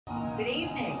Good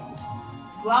evening.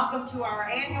 Welcome to our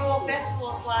annual Festival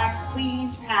of Flags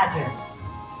Queens Pageant.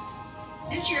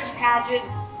 This year's pageant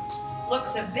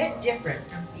looks a bit different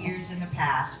from years in the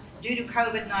past due to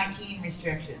COVID-19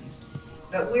 restrictions,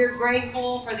 but we're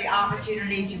grateful for the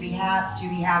opportunity to be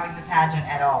having the pageant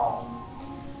at all.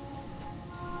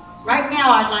 Right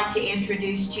now, I'd like to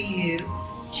introduce to you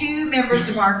two members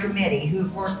of our committee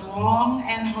who've worked long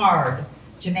and hard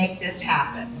to make this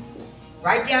happen.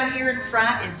 Right down here in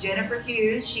front is Jennifer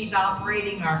Hughes. She's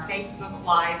operating our Facebook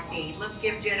Live feed. Let's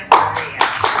give Jennifer a hand.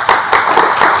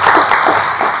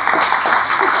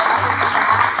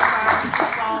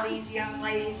 Keep all these young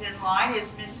ladies in line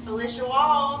is Miss Felicia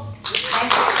Walls.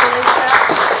 Thank you, Felicia.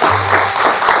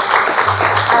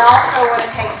 I also want to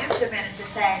take just a minute to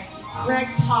thank Greg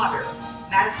Potter,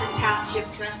 Madison Township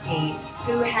trustee,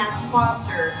 who has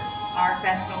sponsored our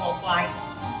Festival of Flags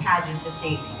pageant this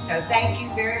evening. So thank you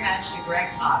very much to Greg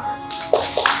Potter.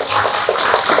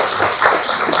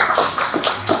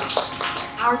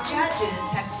 Our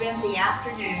judges have spent the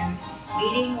afternoon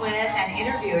meeting with and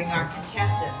interviewing our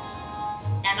contestants.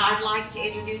 And I'd like to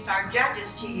introduce our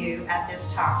judges to you at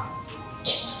this time.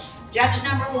 Judge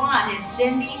number one is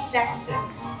Cindy Sexton.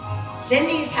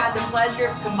 Cindy has had the pleasure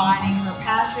of combining her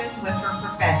passion with her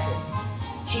profession.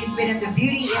 She's been in the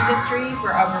beauty industry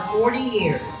for over 40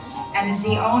 years and is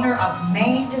the owner of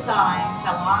Main Design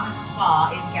Salon and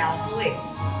Spa in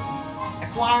Gallipolis.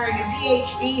 Acquiring a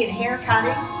PhD in hair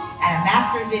cutting and a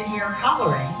master's in hair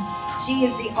coloring, she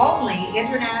is the only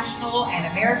international and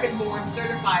American board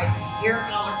certified hair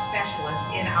color specialist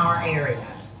in our area.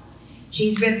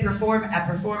 She's been a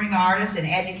performing artist and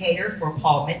educator for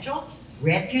Paul Mitchell,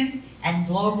 Redken, and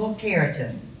Global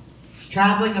Keratin,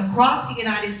 traveling across the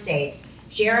United States,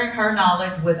 sharing her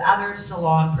knowledge with other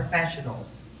salon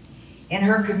professionals. In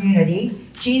her community,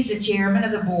 she's the chairman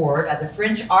of the board of the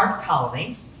French Art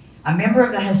Colony, a member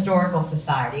of the Historical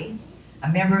Society, a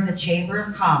member of the Chamber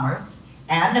of Commerce,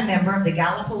 and a member of the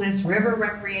Gallipolis River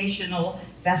Recreational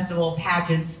Festival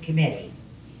Pageants Committee.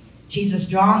 She's a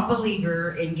strong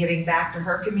believer in giving back to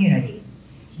her community.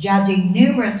 Judging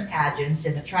numerous pageants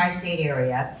in the tri-state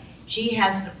area, she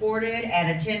has supported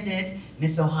and attended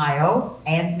Miss Ohio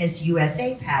and Miss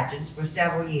USA pageants for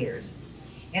several years.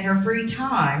 In her free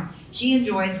time, she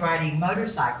enjoys riding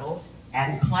motorcycles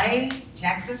and playing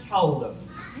Texas Hold'em.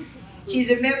 She's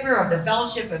a member of the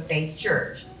Fellowship of Faith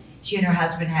Church. She and her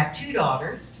husband have 2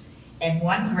 daughters and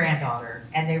 1 granddaughter,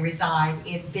 and they reside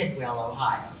in Bidwell,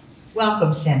 Ohio.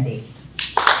 Welcome, Cindy.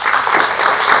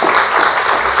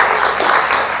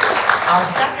 Our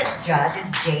second judge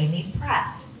is Jamie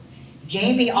Pratt.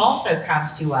 Jamie also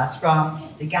comes to us from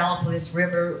the Gallipolis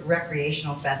River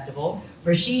Recreational Festival,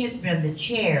 where she has been the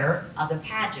chair of the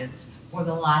pageants for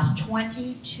the last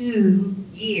 22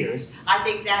 years. I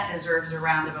think that deserves a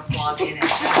round of applause in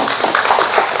itself.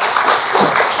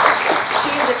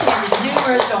 She has attended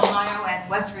numerous Ohio and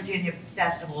West Virginia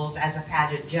festivals as a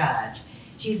pageant judge.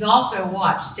 She's also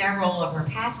watched several of her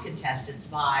past contestants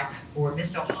vie for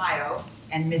Miss Ohio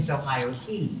and Miss Ohio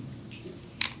Teen.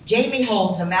 Jamie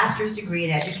holds a master's degree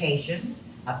in education,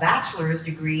 a bachelor's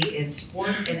degree in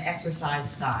sport and exercise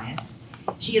science.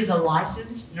 She is a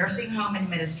licensed nursing home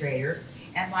administrator,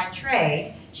 and by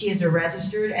trade, she is a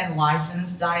registered and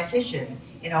licensed dietitian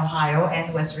in Ohio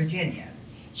and West Virginia.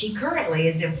 She currently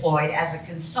is employed as a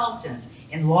consultant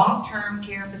in long-term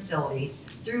care facilities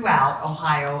throughout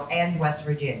Ohio and West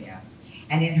Virginia.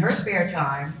 And in her spare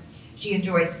time, she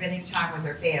enjoys spending time with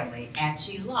her family, and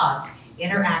she loves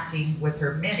interacting with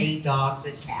her many dogs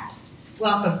and cats.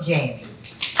 Welcome, Jamie.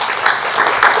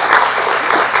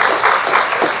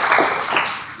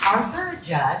 Our third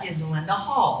judge is Linda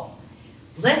Hall.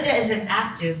 Linda is an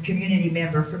active community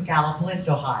member from Gallipolis,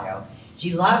 Ohio.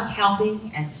 She loves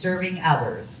helping and serving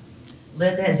others.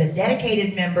 Linda is a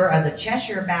dedicated member of the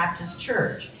Cheshire Baptist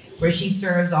Church, where she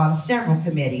serves on several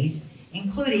committees,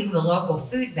 including the local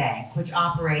food bank, which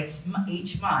operates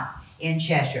each month in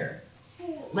Cheshire.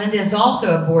 Linda is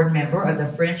also a board member of the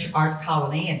French Art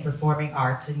Colony and Performing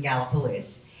Arts in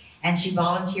Gallipolis, and she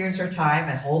volunteers her time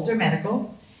at Holzer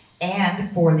Medical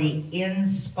and for the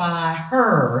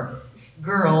Inspire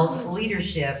Girls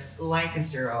Leadership,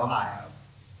 Lancaster, Ohio.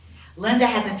 Linda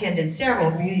has attended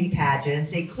several beauty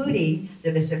pageants, including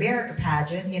the Miss America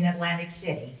pageant in Atlantic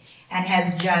City, and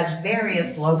has judged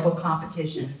various local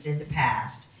competitions in the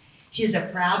past. She is a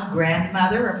proud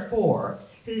grandmother of 4,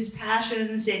 whose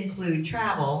passions include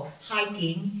travel,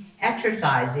 hiking,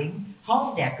 exercising,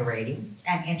 home decorating,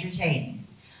 and entertaining.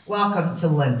 Welcome to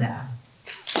Linda.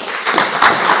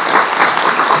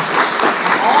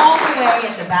 All the way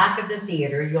at the back of the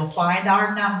theater, you'll find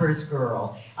our numbers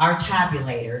girl, our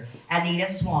tabulator, Anita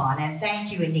Swan. And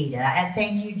thank you, Anita, and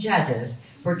thank you, judges,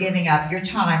 for giving up your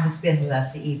time to spend with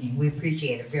us the evening. We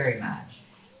appreciate it very much.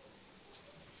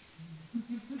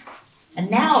 And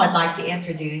now I'd like to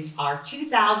introduce our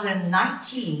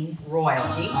 2019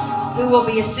 royalty, who will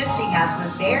be assisting us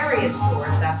with various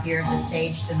tours up here on the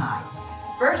stage tonight.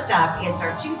 First up is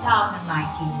our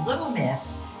 2019 Little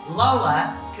Miss,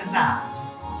 Lola Kazan.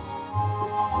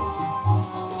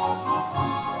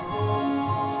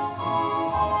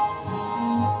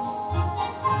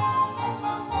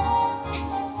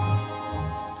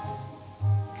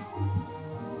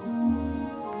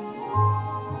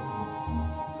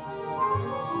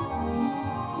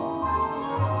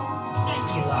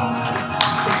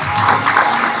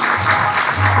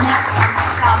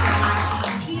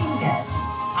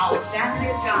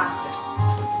 Alexandria Johnson.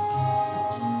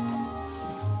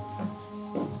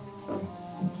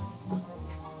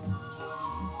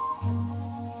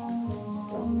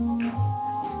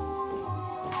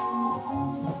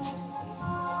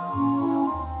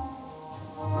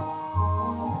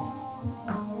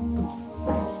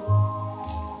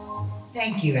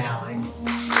 Thank you, Alex.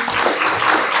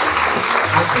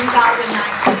 Our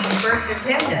 2019 first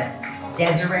attendant,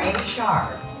 Desiree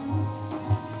Sharp.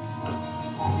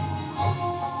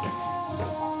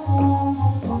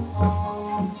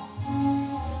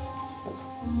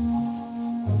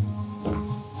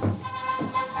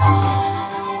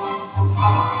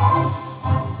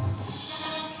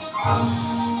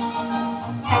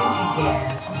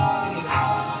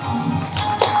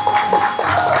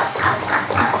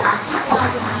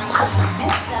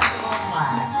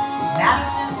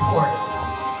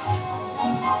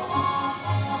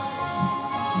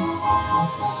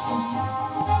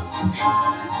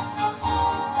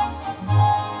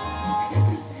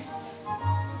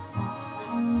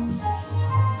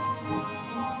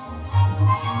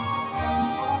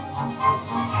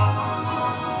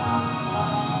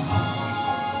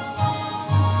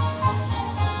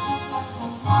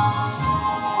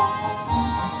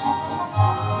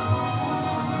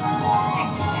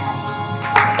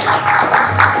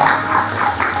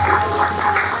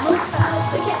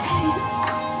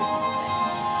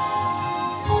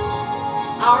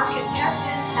 Our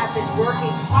contestants have been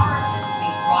working hard this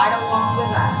week right along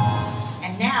with us.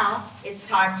 And now it's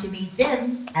time to meet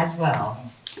them as well.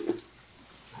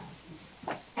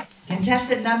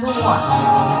 Contestant number 1,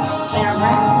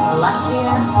 Cameron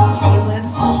Alexia Kaylin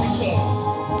McKay.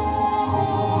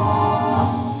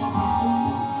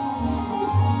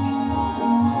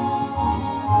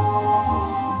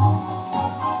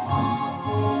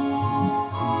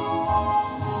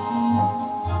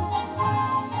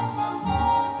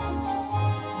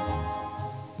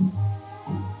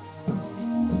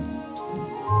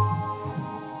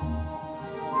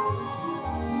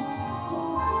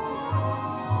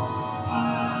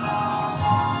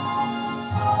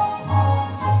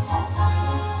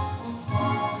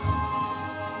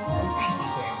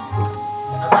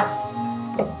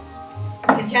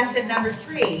 Contestant number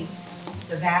 3,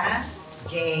 Savannah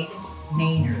Jade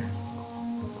Maynard.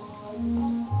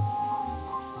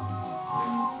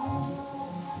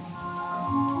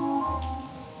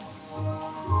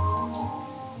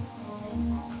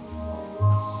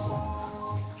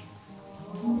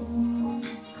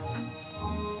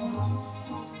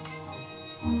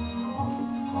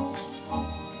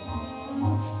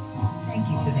 Thank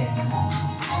you, Savannah.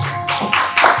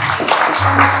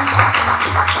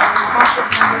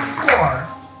 Number 4,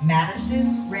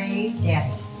 Madison Ray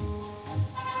Denny.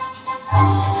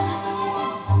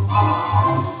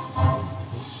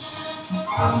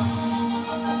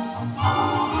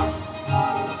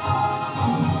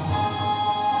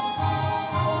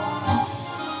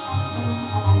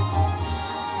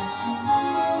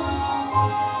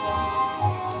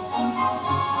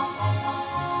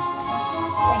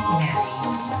 Thank you, Maddie.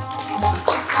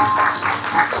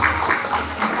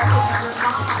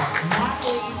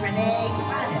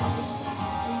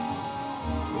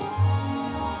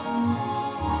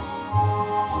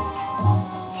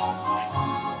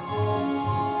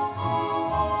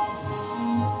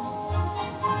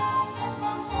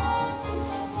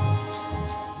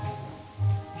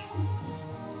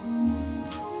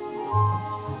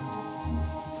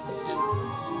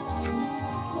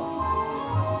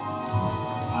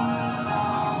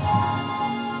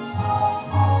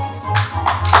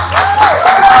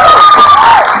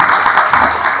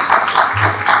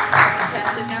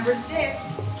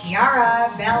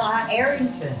 Bella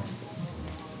Arrington.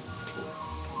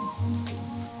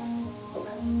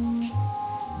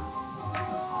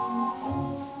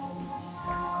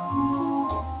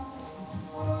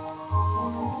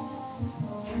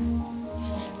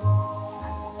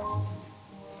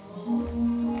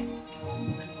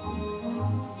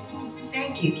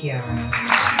 Thank you, Kiara.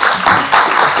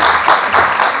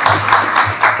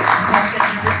 Contestant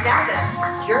number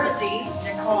 7, Jersey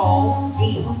Nicole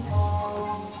Dean.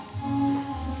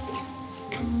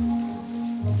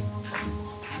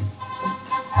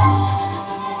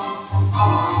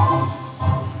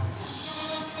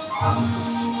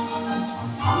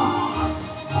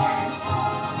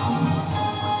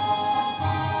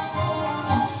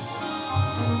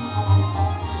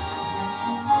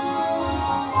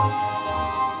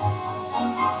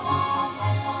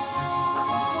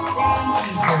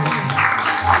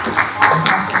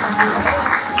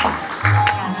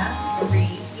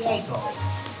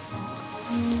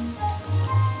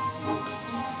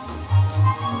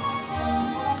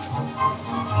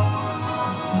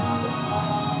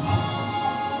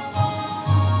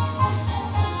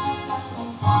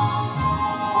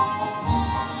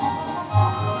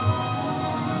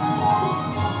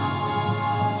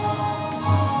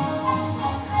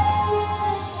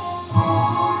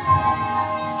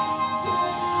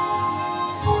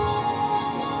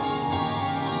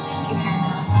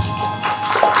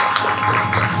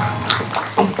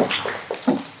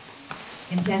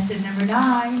 Contestant number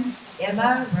 9,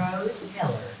 Emma Rose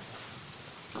Miller.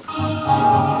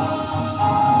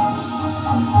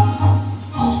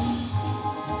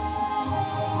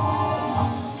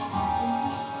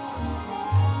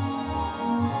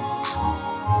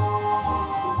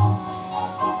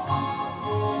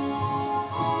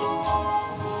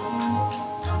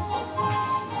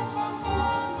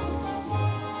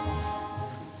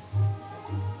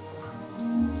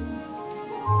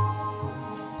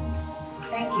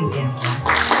 Thank you, Emma.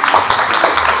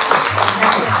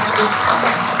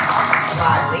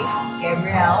 Riley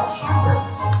Gabrielle Harper.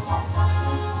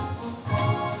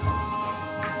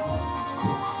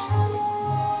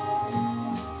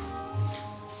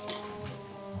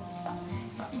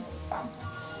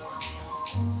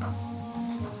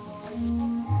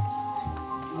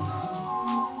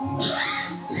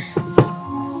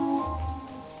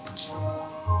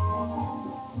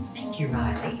 Thank you,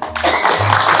 Riley.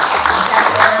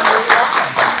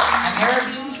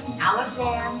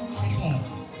 Allison McCain.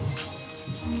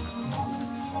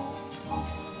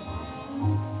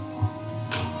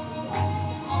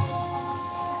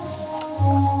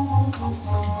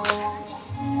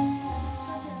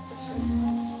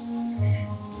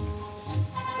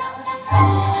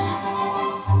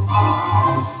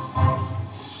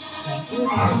 Thank you,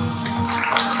 Mary.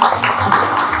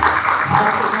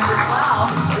 Contestant number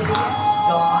 12, Lydia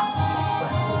Dawn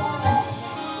Strickland.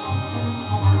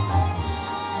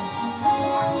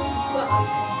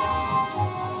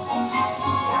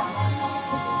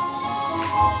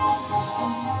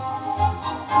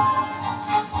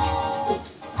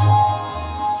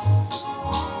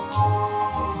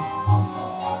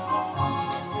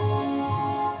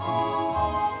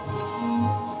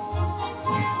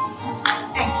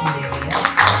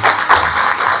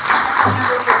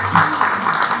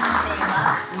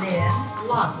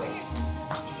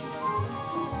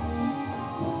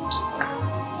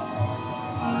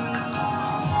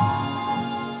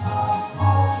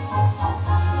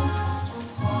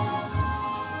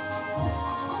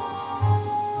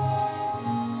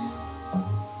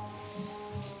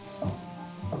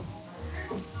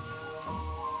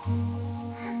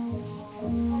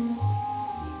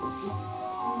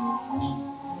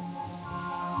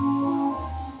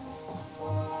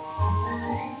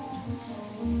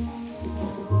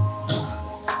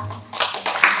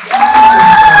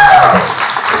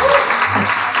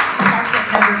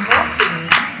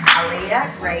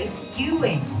 Grace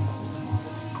Ewing.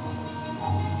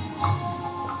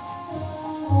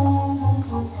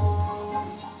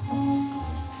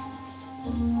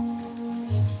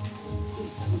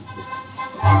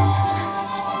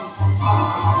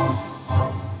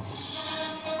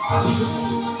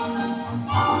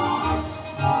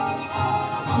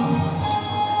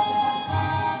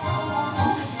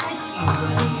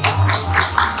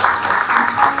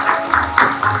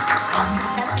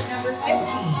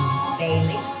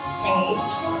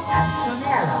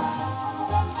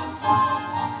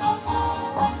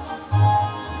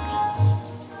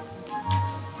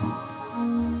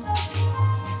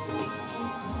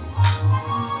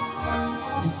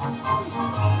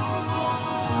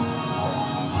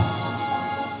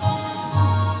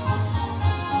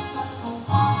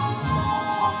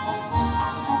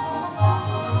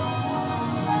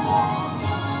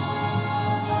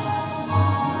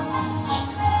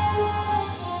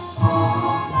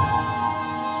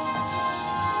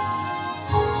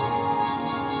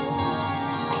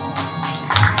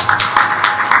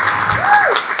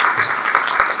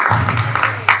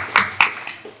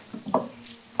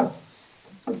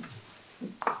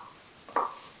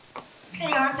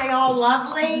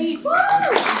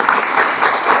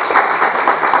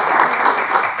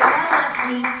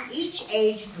 meet each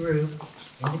age group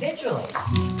individually.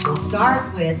 We'll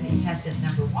start with contestant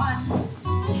number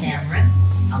 1, Cameron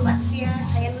Alexia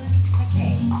Kaylin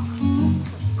McKay.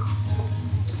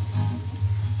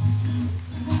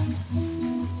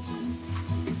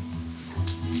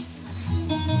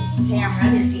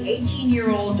 Cameron is the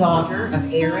 18-year-old daughter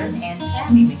of Aaron and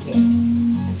Tammy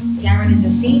McKay. Cameron is a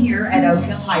senior at Oak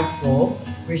Hill High School,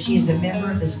 where she is a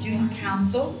member of the Student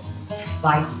Council,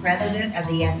 Vice President of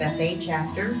the FFA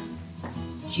chapter.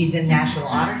 She's in National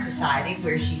Honor Society,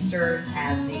 where she serves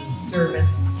as the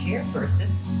service chairperson.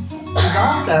 She's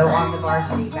also on the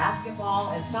varsity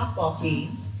basketball and softball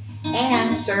teams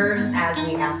and serves as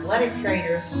the athletic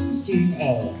trainers student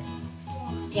aide.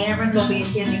 Cameron will be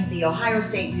attending The Ohio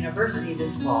State University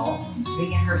this fall,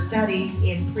 beginning her studies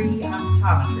in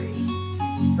pre-optometry.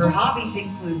 Her hobbies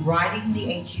include riding the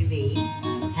HUV,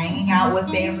 hanging out with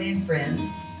family and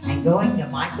friends, and going to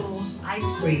Michael's Ice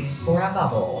Cream for a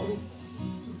bubble.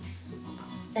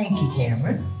 Thank you,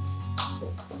 Cameron.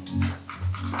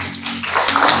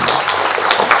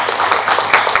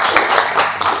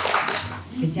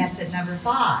 Contestant number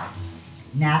 5,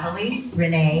 Natalie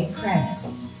Renee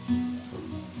Kranitz.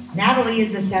 Natalie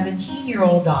is a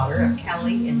 17-year-old daughter of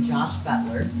Kelly and Josh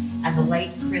Butler and the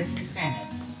late Chris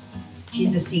Kranitz.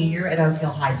 She's a senior at Oak Hill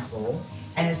High School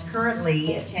and is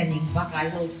currently attending Buckeye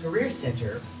Hills Career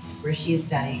Center, where she is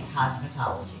studying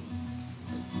cosmetology.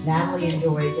 Natalie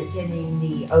enjoys attending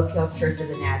the Oak Hill Church of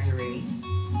the Nazarene,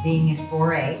 being in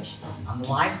 4-H, on the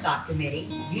Livestock Committee,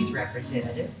 Youth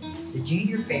Representative, the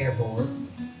Junior Fair Board,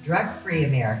 Drug Free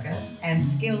America, and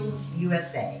Skills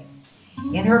USA.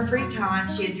 In her free time,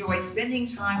 she enjoys spending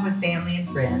time with family and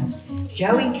friends,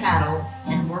 showing cattle,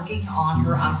 and working on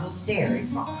her uncle's dairy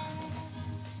farm.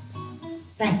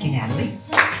 Thank you, Natalie.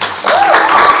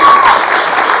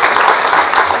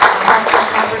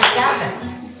 Number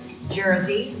 7,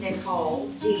 Jersey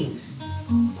Nicole Dean.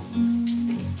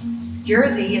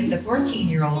 Jersey is the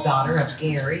 14-year-old daughter of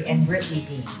Gary and Brittany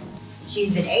Dean.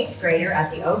 She's an 8th grader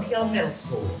at the Oak Hill Middle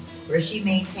School, where she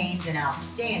maintains an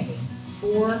outstanding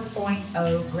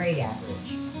 4.0 grade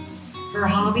average. Her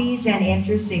hobbies and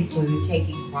interests include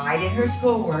taking pride in her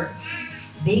schoolwork,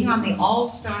 being on the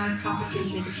all-star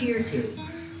competition cheer team,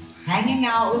 hanging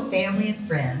out with family and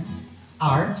friends,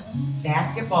 art,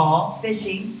 basketball,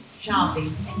 fishing,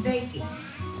 shopping, and baking.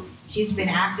 She's been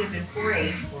active in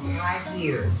 4-H for 5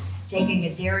 years, taking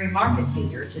a dairy market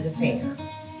feeder to the fair.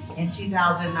 In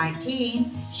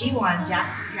 2019, she won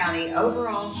Jackson County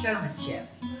overall showmanship.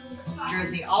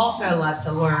 Jersey also loves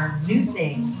to learn new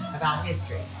things about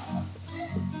history.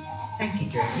 Thank you,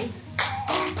 Jersey.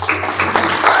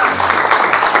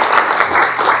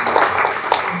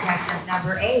 Contestant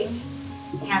number 8,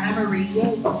 Hannah Marie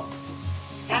Yeagle.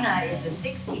 Hannah is a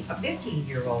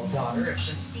 15-year-old daughter of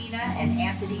Christina and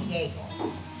Anthony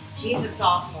Yeagle. She is a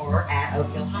sophomore at Oak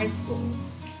Hill High School.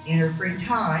 In her free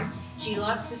time, she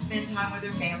loves to spend time with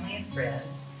her family and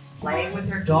friends, playing with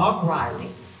her dog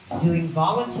Riley, doing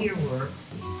volunteer work,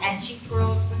 and she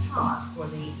twirls batons for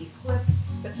the Eclipse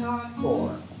Baton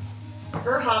Corps.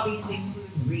 Her hobbies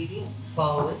include reading,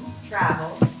 bowling,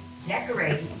 travel,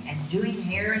 decorating, and doing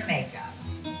hair and makeup.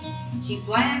 She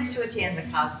plans to attend the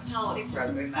cosmetology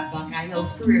program at Buckeye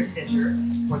Hills Career Center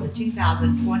for the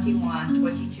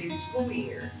 2021-22 school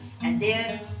year, and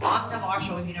then on to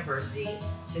Marshall University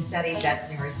to study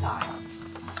veterinary science.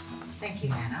 Thank you,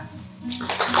 Hannah.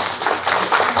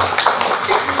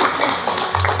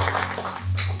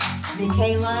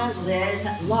 Michaela Lynn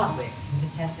Lodwick,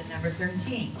 contestant number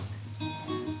 13.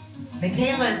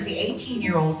 Michaela is the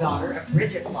 18-year-old daughter of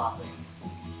Bridget Lodwick.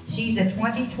 She's a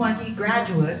 2020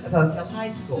 graduate of Oak Hill High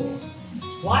School.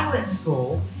 While in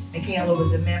school, Michaela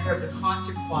was a member of the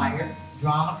concert choir,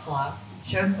 drama club,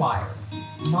 show choir,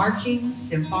 marching,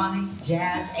 symphonic,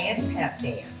 jazz, and pep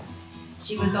bands.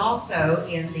 She was also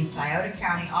in the Scioto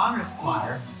County Honors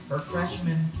Choir her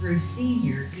freshman through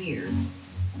senior years.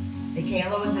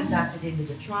 Michaela was inducted into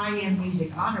the Triune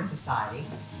Music Honor Society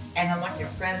and elected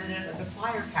president of the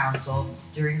choir council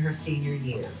during her senior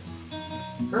year.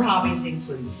 Her hobbies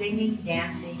include singing,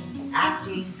 dancing,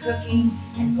 acting, cooking,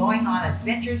 and going on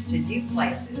adventures to new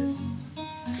places.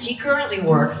 She currently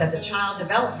works at the Child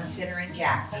Development Center in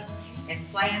Jackson and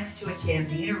plans to attend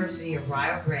the University of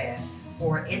Rio Grande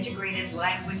for integrated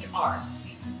language arts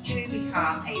to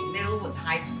become a middle and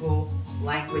high school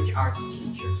language arts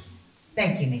teacher.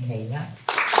 Thank you, Michaela.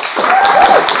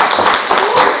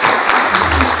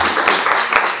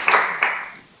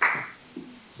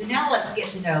 So now let's get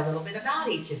to know a little bit about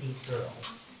each of these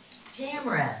girls.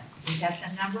 Cameron,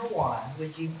 contestant number 1,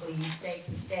 would you please take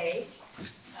the stage?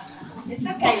 It's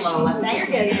okay, Lola. Thank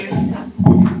you.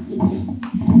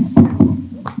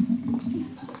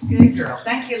 Good girl.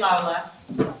 Thank you, Lola.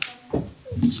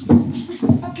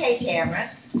 Okay, Tamara.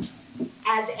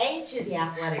 As aide to the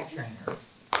athletic trainer,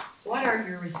 what are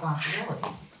your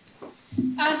responsibilities?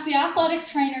 As the athletic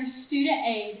trainer's student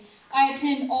aide, I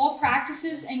attend all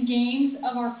practices and games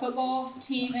of our football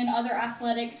team and other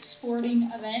athletic sporting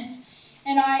events,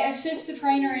 and I assist the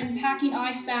trainer in packing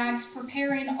ice bags,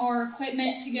 preparing our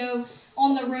equipment to go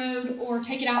on the road or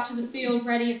take it out to the field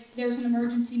ready if there's an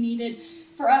emergency needed,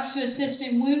 for us to assist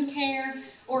in wound care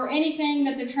or anything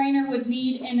that the trainer would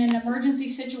need in an emergency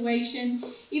situation,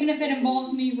 even if it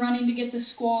involves me running to get the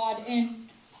squad in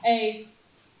a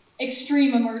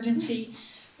extreme emergency.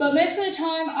 But most of the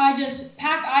time, I just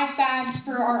pack ice bags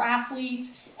for our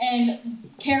athletes and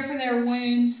care for their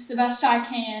wounds the best I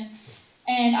can,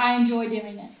 and I enjoy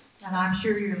doing it. And I'm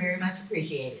sure you're very much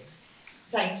appreciated.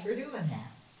 Thanks for doing that.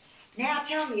 Now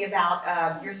tell me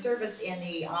about your service in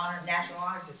the National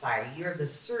Honor Society. You're the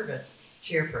service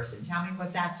chairperson. Tell me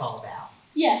what that's all about.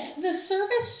 Yes, the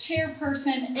service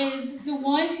chairperson is the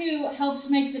one who helps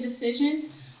make the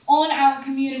decisions on our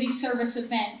community service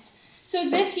events. So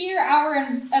this year,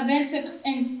 our events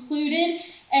included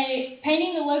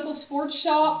painting the local sports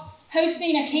shop,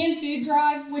 hosting a canned food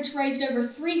drive, which raised over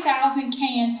 3,000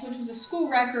 cans, which was a school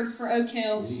record for Oak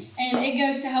Hill, and it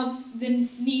goes to help the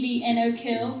needy in Oak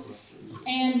Hill.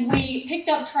 And we picked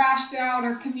up trash throughout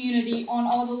our community on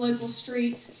all the local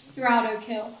streets throughout Oak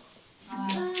Hill. Oh,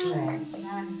 that's great.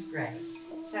 That is great.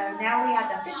 So now we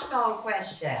have the fishbowl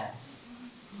question.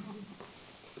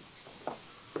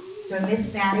 So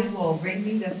Miss Maddie will bring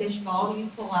you the fishbowl. You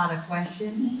pull out a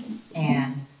question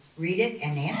and read it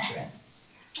and answer it.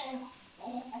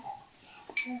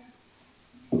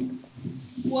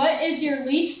 What is your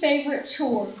least favorite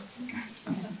chore?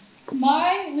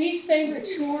 My least favorite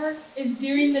chore is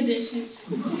doing the dishes.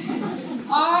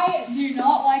 I do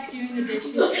not like doing the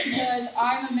dishes because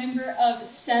I'm a member of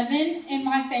 7 in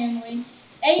my family,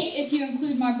 8 if you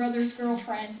include my brother's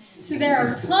girlfriend. So there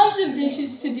are tons of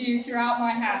dishes to do throughout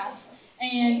my house,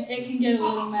 and it can get a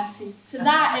little messy. So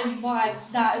that is why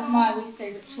that is my least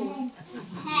favorite chore.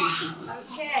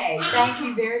 Okay, thank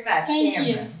you very much, Thank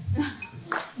Cameron. you.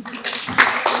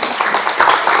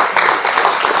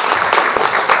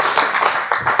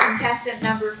 Contestant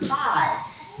number 5,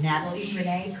 Natalie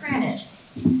Renee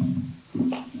Krenitz.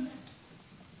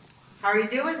 How are you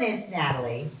doing,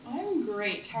 Natalie? I'm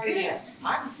great. How are you?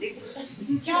 I'm super.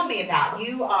 Tell me about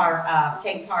you. Are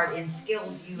take part in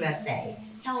Skills USA.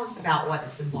 Tell us about what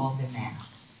is involved in that.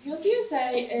 Skills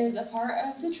USA is a part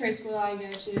of the trade school that I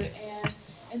go to, and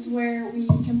it's where we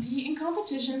compete in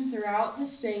competition throughout the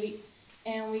state,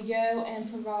 and we go and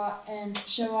provide and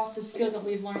show off the skills that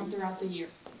we've learned throughout the year.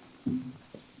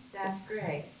 That's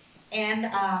great.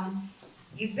 And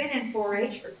you've been in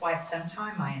 4-H for quite some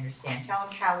time, I understand. Tell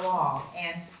us how long,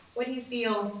 and what do you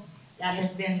feel that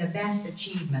has been the best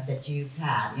achievement that you've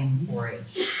had in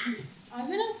 4-H? I've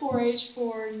been in 4-H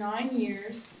for 9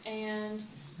 years, and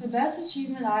the best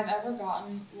achievement that I've ever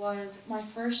gotten was my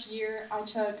first year. I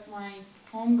took my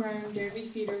homegrown dairy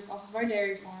feeders off of our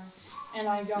dairy farm, and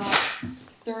I got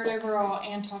 3rd overall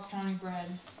and Top County bred.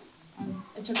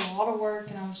 It took a lot of work,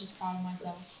 and I was just proud of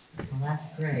myself. Well, that's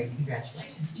great.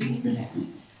 Congratulations to you for that.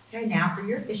 Okay, now for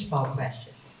your fishbowl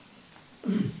question.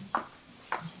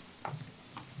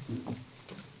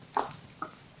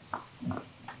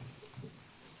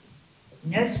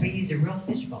 Notice we use a real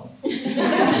fishbowl.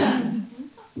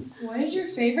 What is your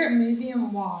favorite movie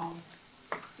and why?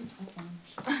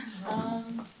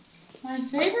 My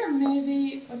favorite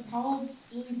movie would probably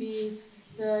be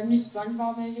the new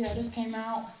SpongeBob movie that just came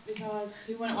out, because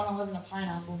who wouldn't want to live in a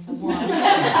pineapple, for one?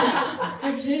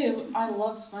 For 2, I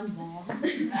love SpongeBob,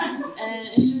 and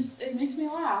it makes me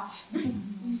laugh.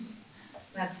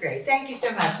 That's great. Thank you so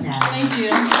much, Natalie. Thank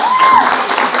you.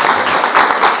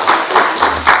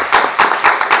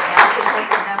 Now,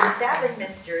 contestant number 7,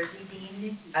 Miss Jersey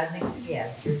Dean,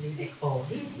 Jersey Nicole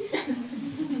Dean.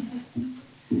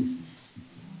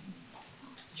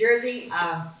 Jersey,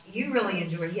 you really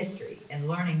enjoy history and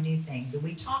learning new things, and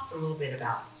we talked a little bit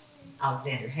about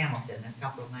Alexander Hamilton a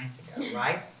couple of nights ago,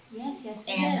 right? Yes,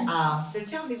 we And did. so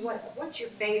tell me, what's your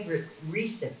favorite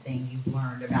recent thing you've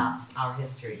learned about our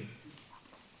history?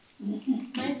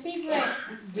 My favorite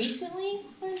recently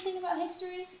learned thing about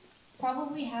history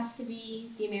probably has to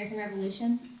be the American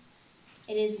Revolution.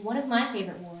 It is one of my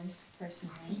favorite wars,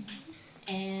 personally,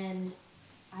 and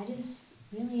I just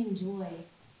really enjoy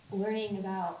learning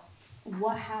about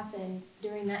what happened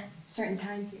during that certain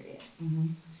time period. Mm-hmm.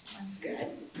 That's good.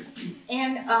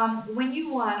 And when you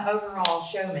won overall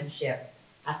showmanship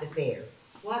at the fair,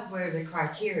 what were the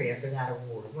criteria for that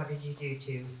award? What did you do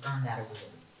to earn that award?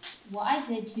 what I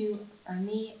did to earn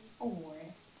the award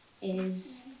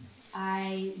is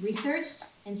I researched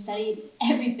and studied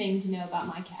everything to know about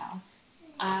my cow.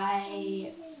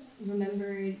 I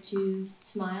remembered to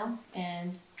smile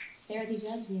and stare at the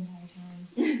judge the entire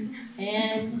time.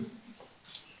 And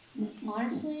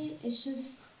honestly, it's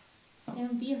just,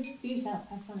 be yourself,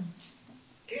 have fun.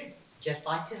 Good. Just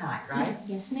like tonight, right?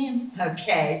 Yes, ma'am.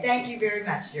 Okay. Thank you very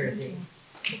much, Jersey.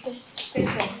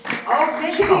 Fishbowl. Oh,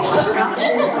 fishbowl. I forgot the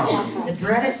fishbowl. The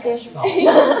dreaded fishbowl.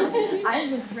 I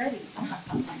was ready.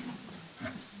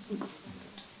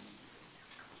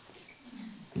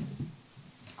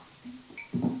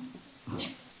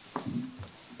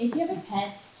 If you have a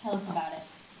pet, tell us about it.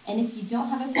 And if you don't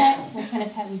have a pet, what kind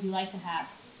of pet would you like to have?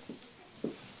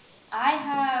 I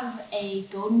have a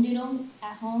golden doodle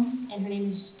at home, and her name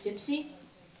is Gypsy.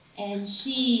 And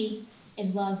she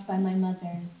is loved by my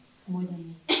mother more than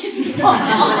me.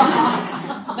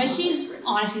 Honestly. But she's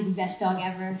honestly the best dog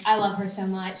ever. I love her so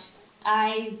much.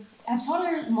 I've taught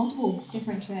her multiple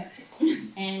different tricks,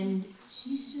 and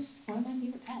she's just one of my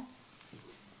favorite pets.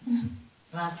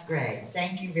 That's great.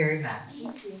 Thank you very much.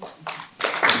 Thank you.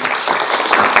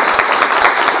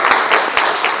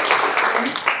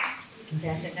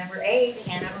 Contestant number 8,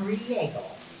 Hannah Marie Yeagle.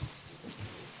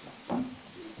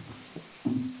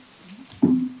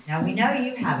 Now we know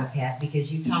you have a pet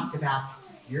because you talked about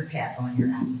your pet on your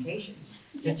application.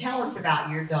 So tell us about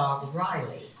your dog,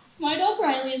 Riley. My dog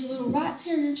Riley is a little rat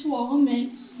terrier chihuahua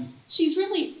mix. She's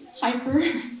really hyper,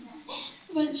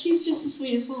 but she's just the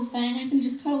sweetest little thing. I can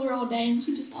just cuddle her all day and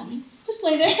she just let me just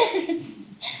lay there.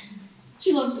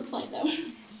 She loves to play though.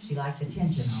 She likes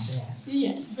attention, I'll bet.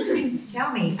 Yes.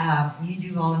 Tell me, you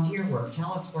do volunteer work.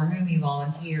 Tell us for whom you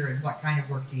volunteer and what kind of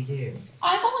work do you do?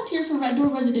 I volunteer for Red Door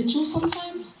Residential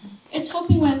sometimes. It's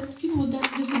helping with people with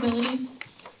disabilities.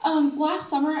 Last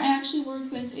summer I actually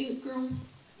worked with a girl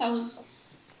that was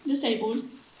disabled,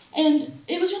 and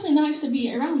it was really nice to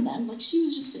be around them. Like, she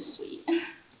was just so sweet.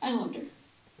 I loved her.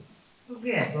 Well,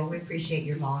 good. Well, we appreciate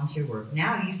your volunteer work.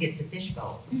 Now you get to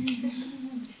fishbowl.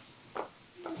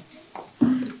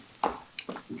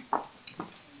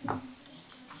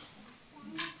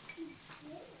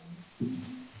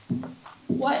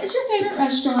 What is your favorite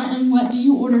restaurant and what do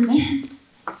you order there?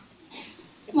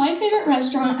 My favorite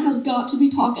restaurant has got to be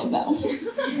Taco Bell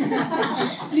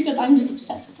because I'm just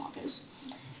obsessed with tacos.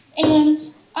 And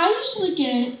I usually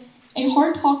get a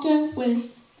hard taco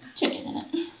with chicken in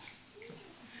it.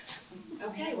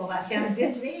 Okay, well that sounds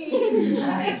good to me.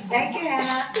 Thank you,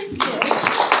 Hannah.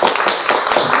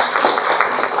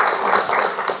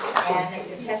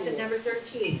 And contestant number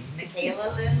 13,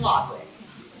 Michaela Lynn Lodwick.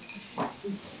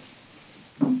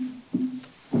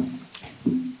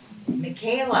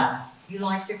 Michaela, you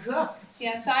like to cook.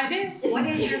 Yes, I do. What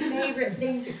is your favorite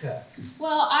thing to cook?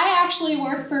 Well, I actually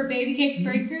worked for Baby Cakes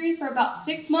Bakery for about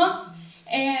 6 months,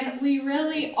 and we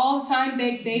really all the time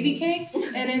bake baby cakes,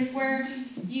 and it's where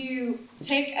you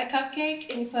take a cupcake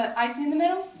and you put icing in the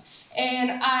middle,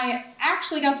 and I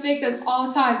actually got to bake those all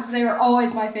the time, so they were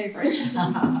always my favorites.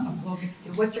 Well,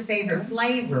 what's your favorite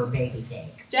flavor baby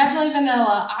cake? Definitely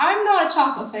vanilla. I'm not a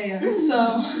chocolate fan,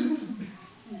 so.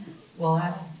 Well,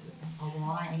 that's a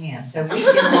lot of hands, so we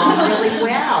get along really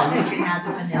well. You can have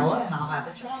the vanilla and I'll have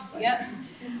the chocolate. Yep.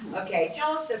 Okay,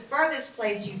 tell us the furthest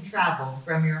place you've traveled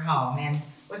from your home and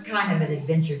what kind of an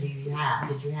adventure did you have,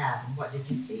 and what did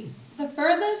you see? The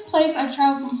furthest place I've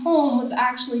traveled from home was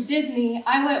actually Disney.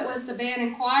 I went with the band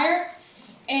and choir,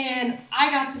 and I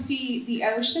got to see the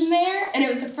ocean there, and it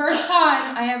was the first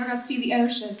time I ever got to see the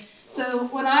ocean. So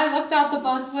when I looked out the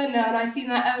bus window and I seen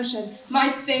that ocean, my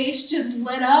face just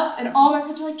lit up, and all my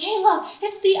friends were like, "Kayla,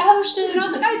 it's the ocean!" And I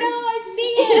was like, "I know, I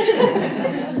see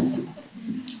it!"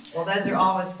 Well, those are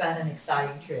always fun and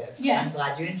exciting trips. Yes. I'm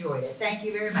glad you enjoyed it. Thank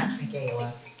you very much,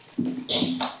 Michaela.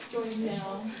 Joy's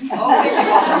now. Oh,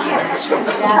 fishbowl.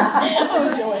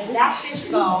 Oh, Joyce. That's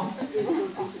fishbowl.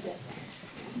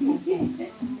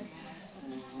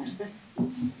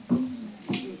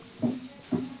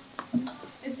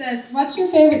 It says, "What's your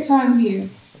favorite time of year?"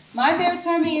 My favorite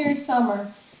time of year is summer.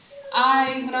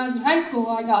 When I was in high school,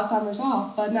 I got summers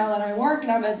off, but now that I work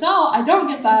and I'm an adult, I don't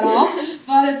get that off.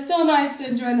 But it's still nice to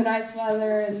enjoy the nice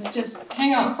weather and just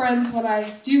hang out with friends when I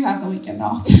do have the weekend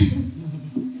off.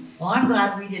 Well, I'm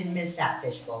glad we didn't miss that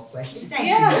fishbowl question. Thank you,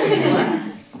 Yeah.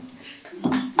 Michaela.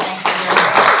 Thank you very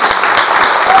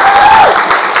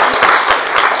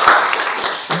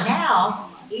much. Now,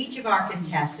 each of our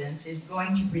contestants is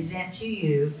going to present to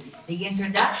you the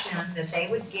introduction that they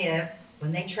would give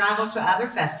when they travel to other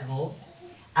festivals,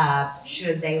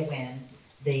 should they win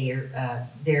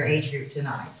their age group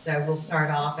tonight. So we'll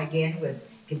start off again with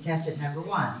contestant number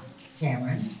 1.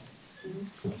 Cameron.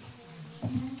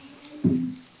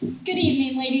 Good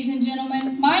evening, ladies and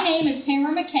gentlemen. My name is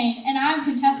Tamara McCain, and I am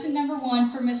contestant number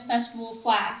 1 for Miss Festival of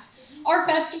Flags. Our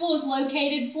festival is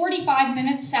located 45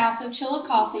 minutes south of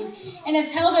Chillicothe and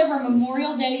is held over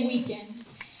Memorial Day weekend.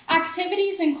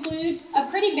 Activities include a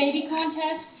pretty baby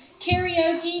contest,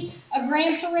 karaoke, a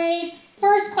grand parade,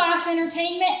 first-class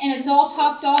entertainment, and it's all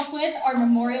topped off with our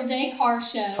Memorial Day car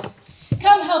show.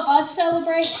 Come help us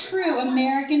celebrate true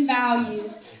American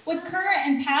values with current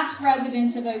and past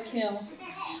residents of Oak Hill.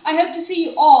 I hope to see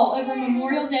you all over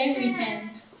Memorial Day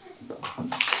weekend.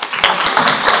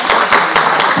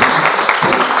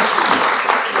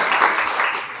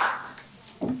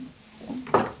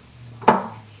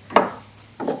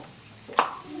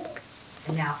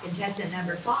 And now contestant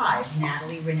number 5,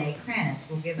 Natalie Renee Kranis,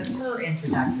 will give us her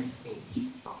introductory speech.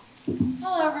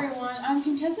 Hello everyone, I'm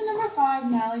contestant number 5,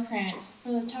 Natalie Krantz,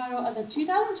 for the title of the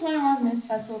 2021 Miss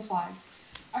Festival of Flags.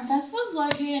 Our festival is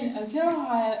located in Oak Hill,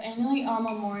 Ohio, annually on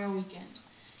Memorial Weekend.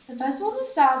 The festival was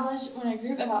established when a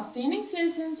group of outstanding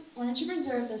citizens wanted to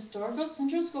preserve the historical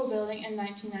Central School building in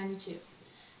 1992.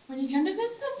 When you come to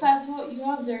visit the festival, you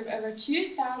will observe over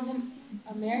 2,000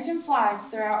 American flags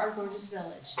throughout our gorgeous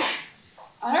village.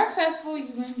 At our festival,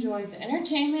 you will enjoy the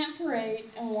entertainment,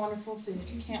 parade, and wonderful food.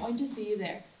 Can't wait to see you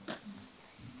there.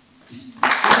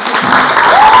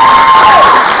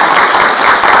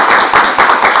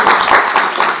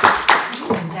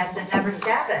 Contestant number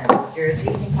 7, Jersey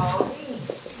Nicole Dean.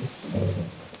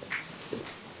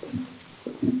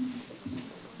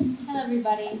 Hello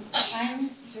everybody, I'm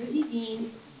Jersey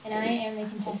Dean, and I am a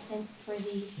contestant for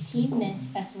the Team Miss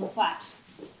Festival of Flags.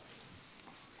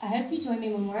 I hope you join me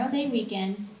Memorial Day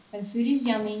weekend, where the food is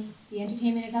yummy, the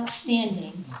entertainment is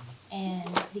outstanding, and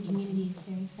the community is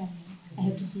very friendly. I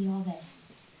hope to see you all there.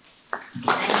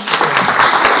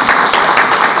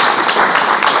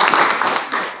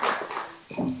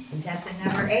 Contestant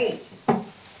number 8,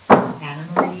 Hannah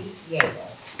Marie Yeagle.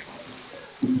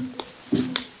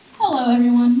 Hello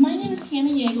everyone, my name is Hannah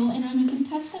Yeagle and I'm a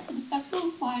contestant for the Festival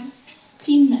of Flags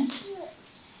Teen Miss.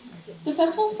 The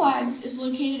Festival of Flags is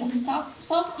located on the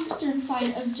southeastern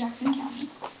side of Jackson County.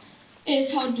 It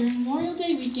is held during Memorial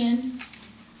Day weekend,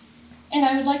 and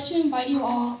I would like to invite you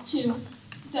all to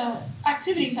the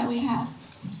activities that we have.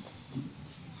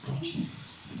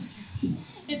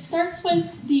 It starts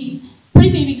with the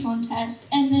Pretty Baby contest,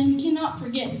 and then we cannot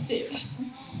forget food.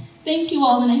 Thank you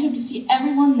all, and I hope to see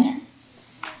everyone there.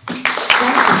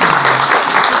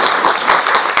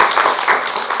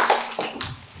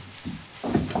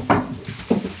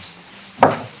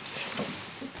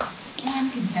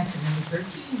 And contestant number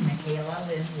 13, Michaela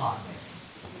Lynn Lodwick.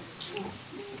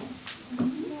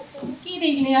 Good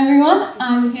evening, everyone.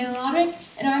 I'm Michaela Lodwick,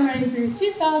 and I'm ready for your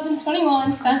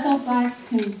 2021 Festival of Flags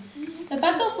Coup. The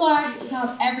Festival of Flags is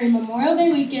held every Memorial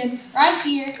Day weekend right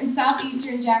here in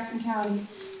southeastern Jackson County.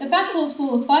 The festival is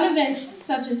full of fun events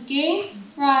such as games,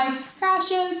 rides, craft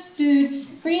shows, food,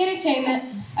 free entertainment,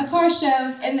 a car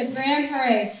show, and the grand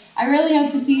parade. I really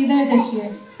hope to see you there this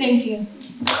year. Thank you.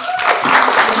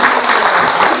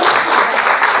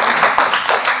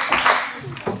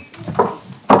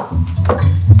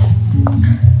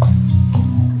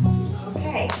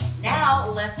 Okay, now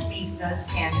let's meet those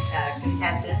 10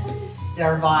 contestants that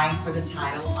are vying for the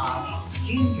title of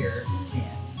Junior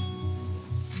Miss.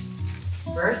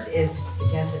 First is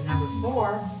contestant number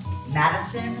 4,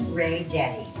 Madison Ray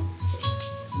Denny.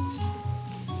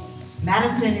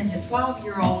 Madison is a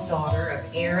 12-year-old daughter of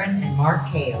Aaron and Mark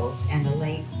Kales and the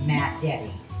late Matt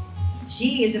Denny.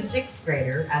 She is a 6th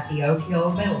grader at the Oak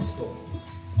Hill Middle School.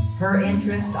 Her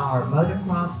interests are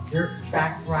motocross, dirt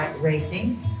track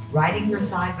racing, riding her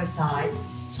side-by-side,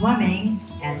 swimming,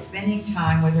 and spending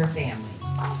time with her family.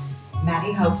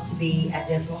 Maddie hopes to be a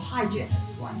dental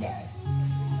hygienist one day.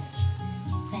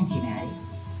 Thank you, Maddie.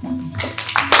 Number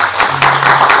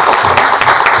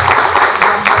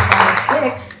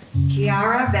 6,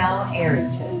 Kiara Bell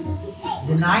Arrington is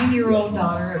a 9-year-old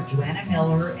daughter of Joanna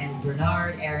Miller and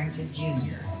Bernard Arrington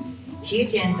Jr. She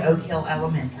attends Oak Hill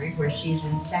Elementary, where she's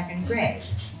in 2nd grade.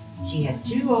 She has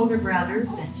 2 older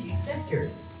brothers and 2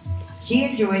 sisters. She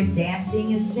enjoys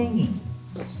dancing and singing.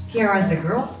 Kiara is a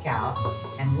Girl Scout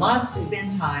and loves to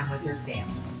spend time with her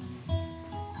family.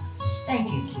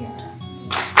 Thank you, Kiara.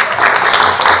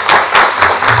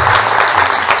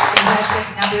 Contestant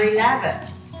number 11,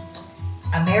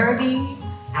 Ameriby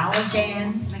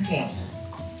Alisanne McCain.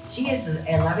 She is the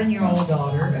 11-year-old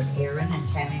daughter of Aaron and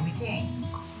Tammy McCain.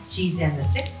 She's in the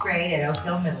 6th grade at Oak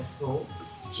Hill Middle School.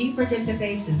 She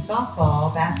participates in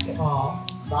softball, basketball,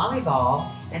 volleyball,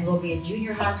 and will be a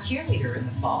junior high cheerleader in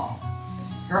the fall.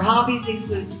 Her hobbies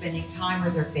include spending time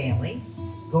with her family,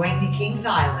 going to Kings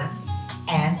Island,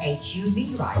 and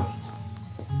HUV riding.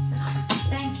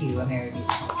 Thank you, America.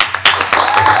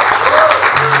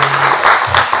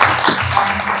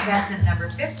 And contestant number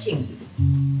 15,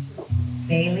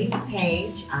 Bailey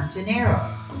Paige Antonero.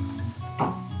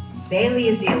 Bailey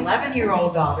is the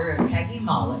 11-year-old daughter of Peggy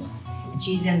Mullen, and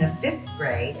she's in the 5th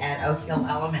grade at Oak Hill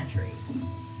Elementary.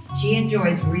 She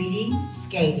enjoys reading,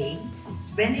 skating,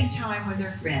 spending time with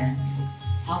her friends,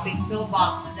 helping fill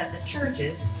boxes at the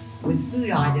churches with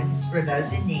food items for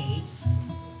those in need,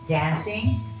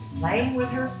 dancing, playing with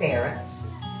her ferrets,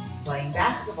 playing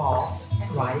basketball,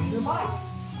 and riding her bike.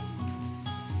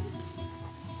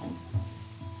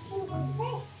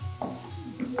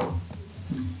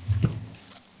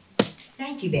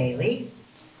 Thank you, Bailey.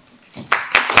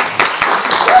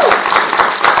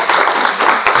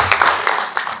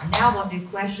 And now we'll do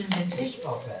questions and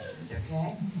fishbowl questions,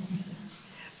 okay?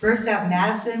 First up,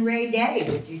 Madison Ray Day,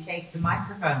 would you take the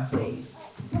microphone, please?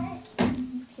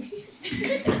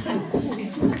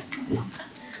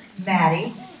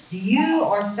 Maddie, do you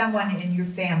or someone in your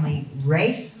family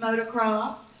race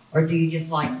motocross, or do you just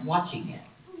like watching it?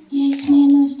 Yes, me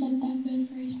and my stepdad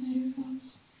both race motocross.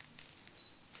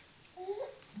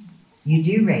 You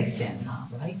do race then, huh,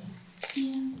 right?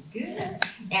 Yeah. Good.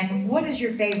 And what is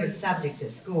your favorite subject at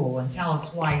school? And tell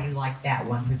us why you like that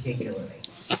one particularly.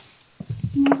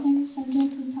 My favorite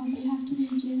subject would probably have to be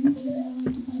gym because I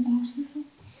like to play basketball.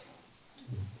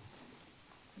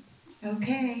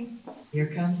 Okay, here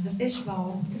comes the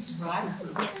fishbowl, right?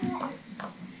 Yes.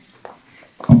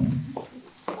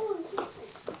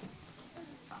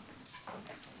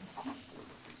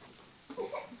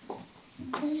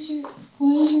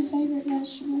 What is your favorite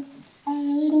vegetable? I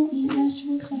really don't eat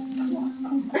vegetables, so I really don't have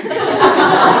them.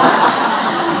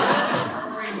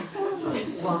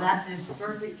 Well, that's just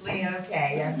perfectly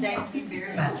okay, and thank you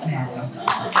very much, madam. Number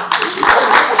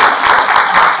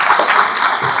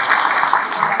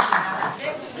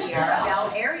 6, Kiara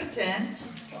Bell Arrington.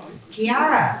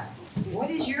 Kiara, what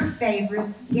is your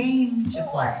favorite game to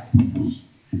play?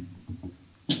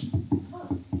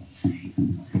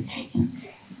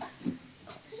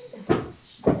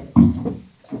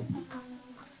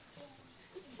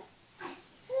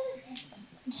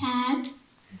 Tag?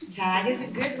 Tag is a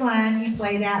good one. You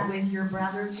play that with your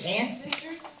brothers and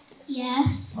sisters?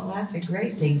 Yes. Well, that's a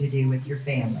great thing to do with your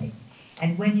family.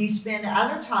 And when you spend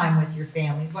other time with your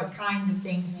family, what kind of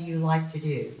things do you like to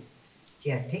do? Do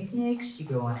you have picnics? Do you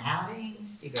go on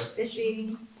outings? Do you go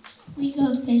fishing? We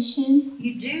go fishing.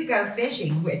 You do go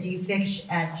fishing. Do you fish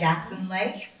at Jackson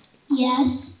Lake?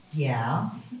 Yes. Yeah.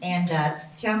 And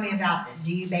tell me about,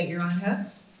 do you bait your own hook?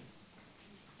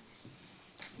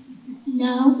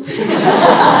 No.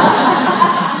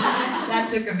 That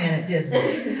took a minute, didn't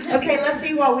it? Okay, let's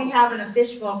see what we have in a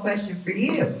fishbowl question for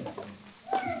you.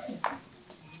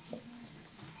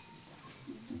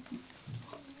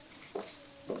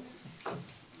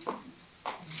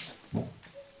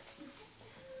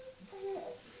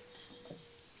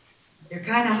 They're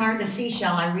kind of hard to see.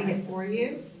 Shall I read it for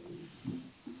you?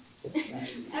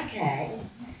 Okay,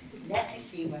 let me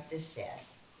see what this says.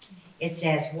 It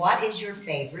says, what is your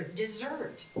favorite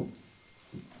dessert?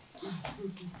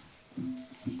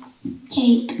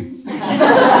 Cake.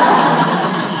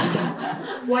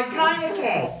 What kind of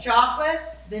cake? Chocolate?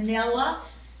 Vanilla?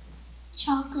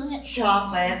 Chocolate.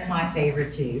 Chocolate is my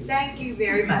favorite too. Thank you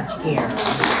very much, Karen.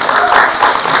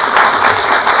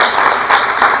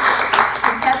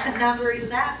 Contestant number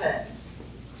 11,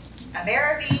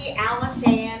 Ameriby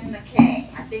Alisanne McKay.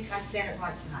 I think I said it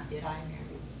right tonight, did I, Ameriby?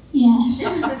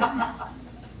 Yes.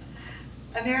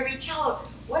 Ameriby, tell us,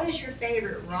 what is your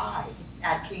favorite ride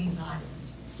at Kings Island?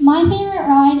 My favorite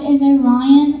ride is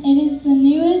Orion. It is the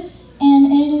newest and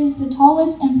it is the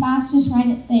tallest and fastest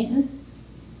ride there.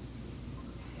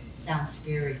 Sounds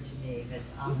scary to me, but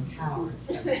I'm a coward.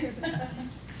 So.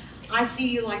 I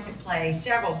see you like to play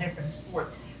several different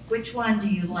sports. Which one do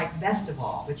you like best of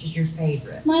all? Which is your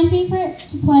favorite? My favorite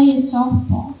to play is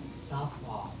softball.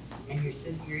 Softball. And you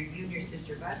and your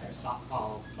sister both are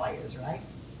softball players, right?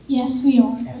 Yes, we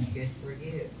are. That's good for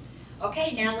you.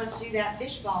 Okay, now let's do that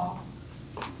fishbowl.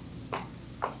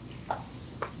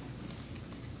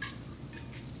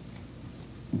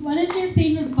 What is your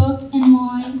favorite book and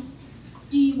why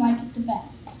do you like it the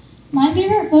best? My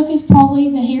favorite book is probably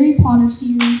the Harry Potter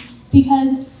series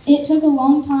because it took a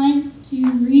long time to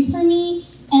read for me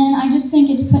and I just think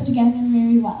it's put together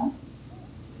very well.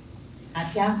 That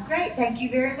sounds great. Thank you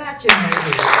very much,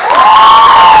 Ameriby.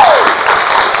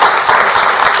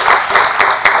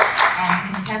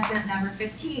 And contestant number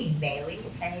 15, Bailey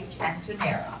Paige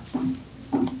Antonero.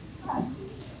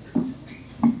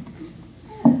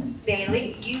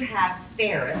 Bailey, you have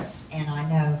ferrets, and I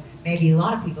know maybe a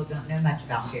lot of people don't know much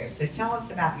about ferrets, so tell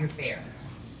us about your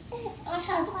ferrets. I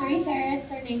have 3 ferrets.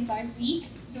 Their names are Zeke,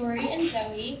 Zori, and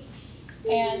Zoe.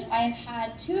 And I have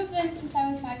had 2 of them since I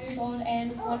was 5 years old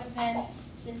and 1 of them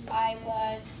since I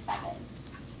was 7.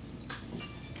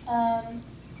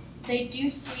 They do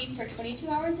sleep for 22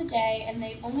 hours a day, and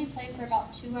they only play for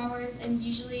about 2 hours, and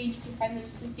usually you can find them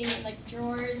sleeping in like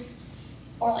drawers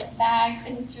or like bags,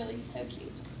 and it's really so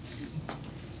cute.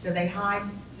 So they hide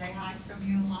from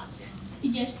you a lot then?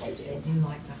 Yes, they do. They do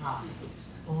like to hide.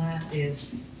 Well, that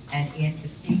is an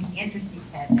interesting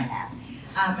pet to have.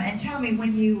 And tell me,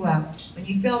 when you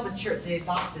fill the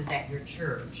boxes at your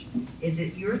church, is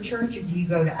it your church, or do you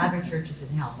go to other churches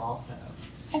and help also?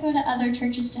 I go to other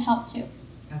churches to help too.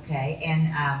 Okay,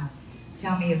 and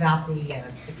tell me about the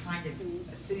kind of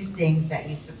food things that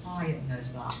you supply in those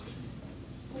boxes.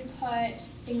 We put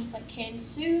things like canned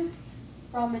soup,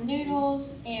 ramen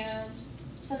noodles, and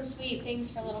some sweet things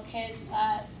for little kids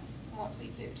that want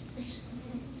sweet food.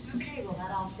 Okay, well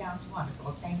that all sounds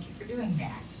wonderful. Thank you for doing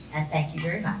that, and thank you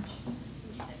very much.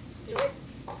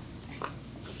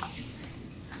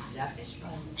 That is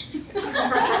fun.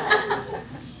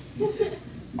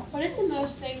 What is the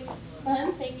most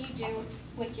fun thing you do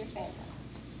with your family?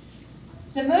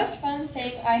 The most fun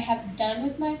thing I have done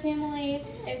with my family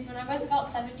is when I was about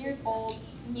 7 years old,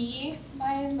 me,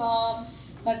 my mom,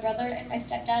 my brother, and my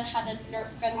stepdad had a Nerf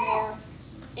gun war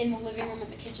in the living room and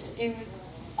the kitchen. It was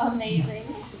amazing.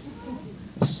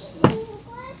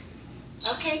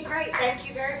 Okay, great. Thank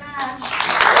you very much.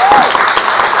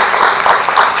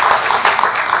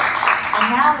 And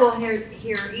now we'll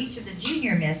hear each of the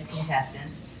Junior Miss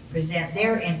contestants present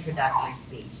their introductory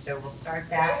speech. So we'll start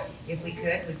that, if we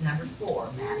could, with number 4,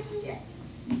 Maddie Day.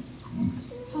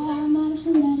 Hi, I'm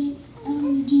Madison Betty.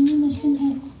 I'm the Junior Miss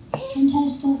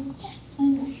contestant,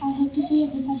 and I hope to see you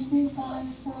at the Festival of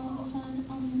Flags for all the fun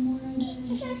on Memorial Day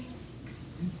weekend.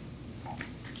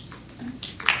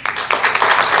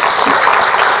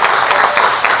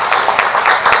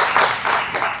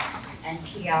 And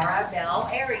Kiara Bell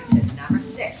Arrington, number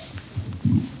 6.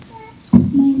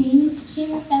 My name is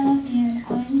Kiara Bell, and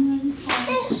I'm running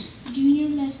for Junior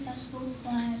Miss Festival of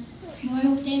Flags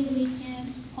Memorial Day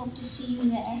weekend. Hope to see you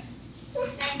there.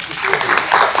 Thank you.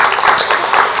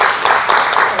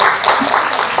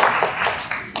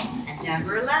 And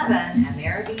number 11,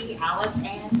 Ameriby Alice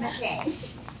Ann McCain.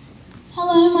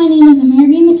 Hello, my name is Amir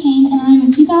B. McCain, and I am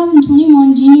a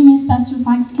 2021 Junior Miss Festival of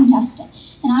Flags contestant.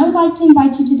 And I would like to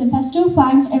invite you to the Festival of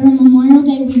Flags every Memorial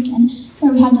Day weekend,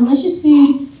 where we have delicious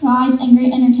food, rides, and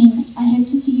great entertainment. I hope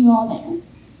to see you all there.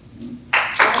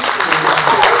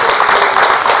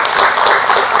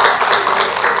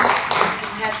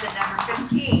 Contestant number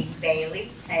 15,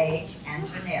 Bailey, Paige, and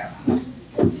Janera.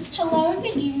 Hello and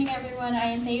good evening, everyone. I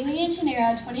am Bailey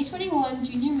Antonera, 2021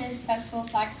 Junior Miss Festival of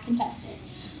Flags contestant.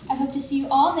 I hope to see you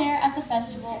all there at the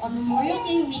festival on Memorial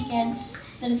Day weekend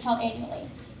that is held annually.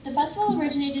 The festival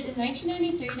originated in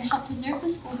 1993 to help preserve the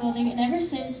school building, and ever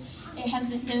since, it has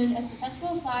been known as the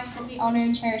Festival of Flags that we honor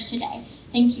and cherish today.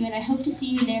 Thank you, and I hope to see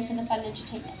you there for the fun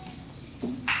entertainment.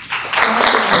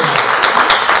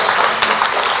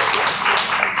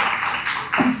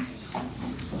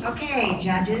 Okay,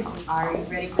 judges, are you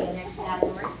ready for the next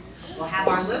category? We'll have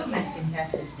our Little Miss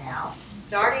contestants now,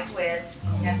 starting with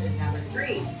contestant number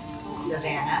 3,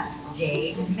 Savannah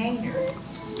Jade Maynard.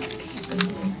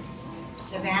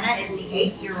 Savannah is the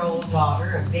 8-year-old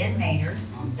daughter of Ben Maynard,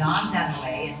 Don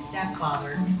Dunaway, and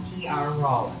stepfather T.R.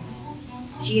 Rollins.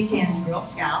 She attends Girl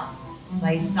Scouts,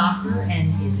 plays soccer,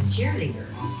 and is a cheerleader.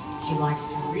 She likes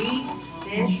to read,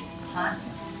 fish, hunt,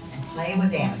 and play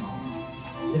with animals.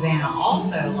 Savannah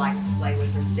also likes to play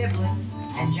with her siblings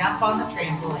and jump on the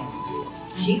trampoline.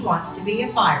 She wants to be a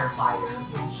firefighter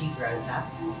when she grows up.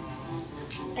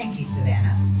 Thank you,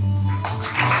 Savannah.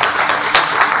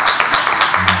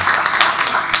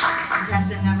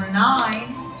 Contestant number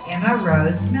 9, Emma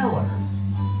Rose Miller.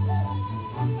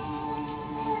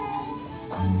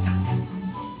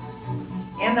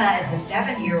 Emma is a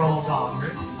 7-year-old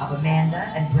daughter of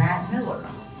Amanda and Brad Miller.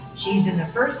 She's in the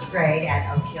 1st grade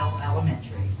at Oak Hill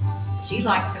Elementary. She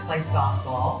likes to play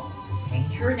softball,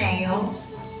 paint her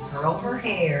nails, curl her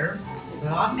hair, put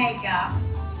on makeup,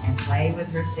 and play with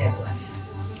her siblings.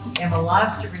 Emma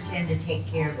loves to pretend to take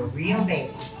care of a real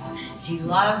baby. She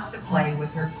loves to play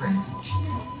with her friends.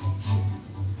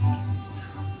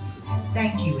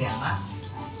 Thank you, Emma.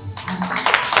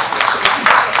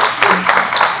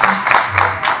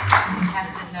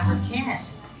 Contestant number 10,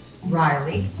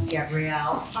 Riley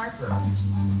Gabrielle Harper.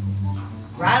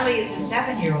 Riley is a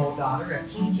 7-year-old daughter of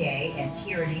TJ and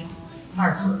Tierney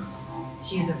Harper.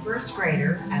 She is a first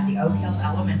grader at the Oak Hill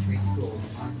Elementary School.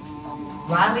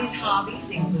 Riley's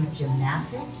hobbies include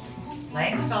gymnastics,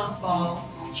 playing softball,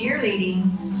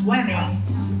 cheerleading, swimming,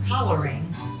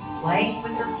 coloring, playing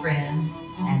with her friends,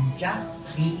 and just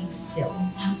being silly.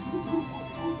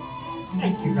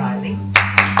 Thank you, Riley.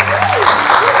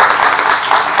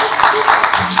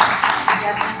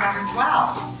 Contestant number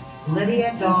 12,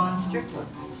 Lydia Dawn Strickland.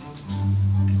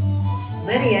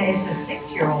 Lydia is the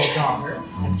 6-year-old daughter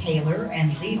of Taylor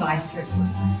and Levi Strickland.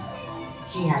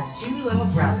 She has 2 little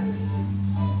brothers.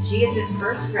 She is in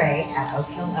first grade at Oak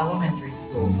Hill Elementary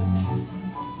School.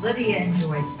 Lydia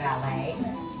enjoys ballet,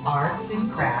 arts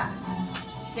and crafts,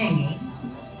 singing,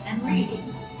 and reading.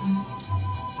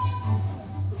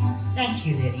 Thank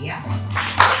you, Lydia.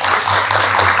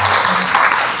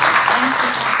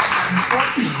 And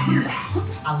 14,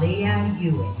 Aliyah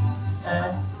Ewing.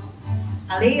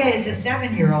 Aliyah is a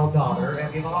 7-year-old daughter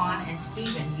of Yvonne and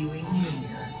Stephen Ewing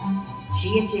Jr.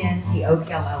 She attends the Oak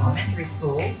Hill Elementary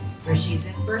School, where she's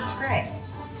in first grade.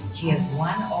 She has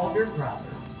 1 older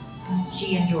brother.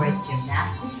 She enjoys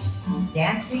gymnastics,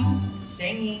 dancing,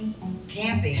 singing,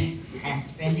 camping, and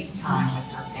spending time with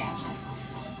her family.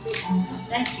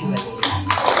 Thank you, Aliyah.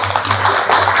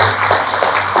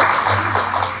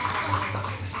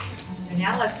 So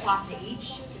now let's talk to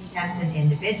each contestant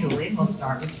individually, and we'll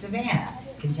start with Savannah,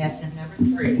 contestant number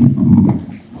 3.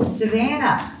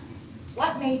 Savannah,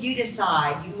 what made you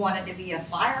decide you wanted to be a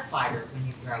firefighter when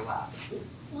you grow up?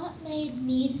 What made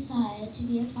me decide to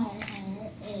be a firefighter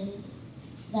is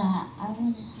that I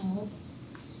want to help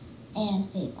and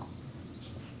save lives.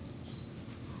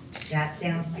 That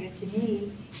sounds good to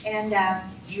me. And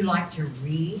you like to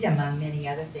read, among many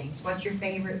other things. What's your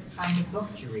favorite kind of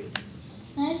book to read?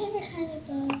 My favorite kind of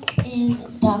book is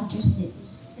Dr.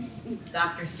 Seuss.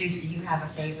 Dr. Seuss, do you have a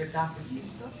favorite Dr.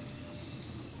 Seuss book?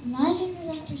 My favorite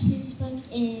Dr. Seuss book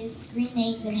is Green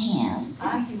Eggs and Ham.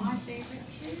 That's my favorite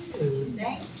too.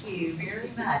 Thank you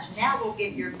very much. Now we'll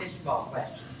get your fishbowl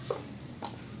questions.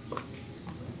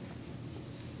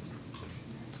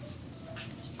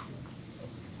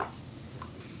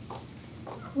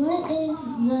 What is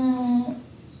the...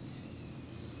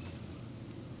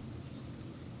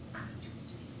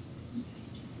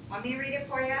 Want me to read it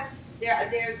for you?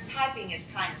 Their typing is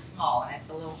kind of small and it's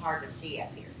a little hard to see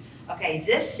up here. Okay,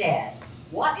 this says,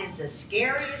 what is the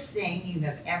scariest thing you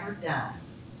have ever done?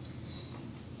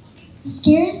 The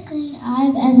scariest thing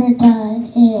I've ever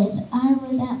done is I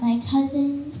was at my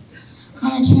cousin's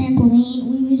on a trampoline.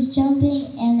 We was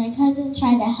jumping and my cousin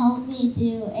tried to help me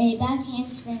do a back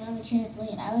handspring on the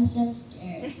trampoline. I was so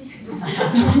scared.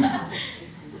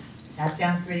 That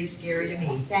sounds pretty scary to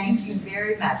me. Thank you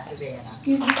very much, Savannah.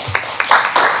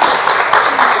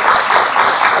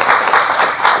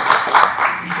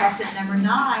 Contestant number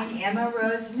 9, Emma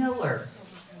Rose Miller.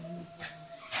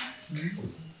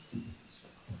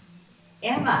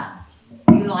 Emma,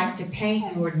 you like to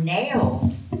paint your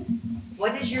nails.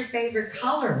 What is your favorite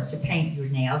color to paint your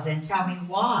nails, and tell me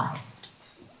why?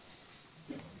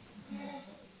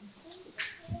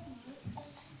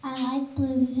 I like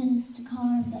blue because it's the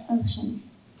color of the ocean.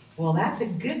 Well, that's a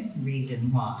good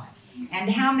reason why. And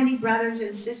how many brothers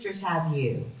and sisters have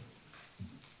you?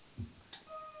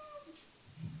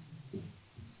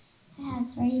 I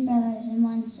have 3 brothers and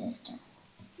 1 sister.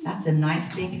 That's a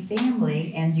nice big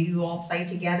family. And do you all play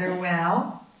together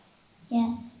well?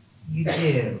 Yes. You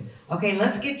do. Okay,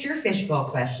 let's get your fishbowl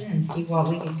question and see what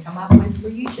we can come up with for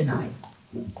you tonight.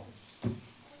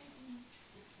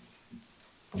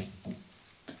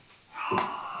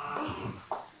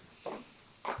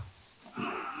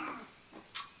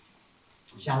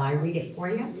 Shall I read it for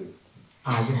you?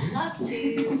 I would love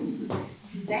to.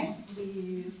 Thank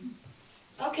you.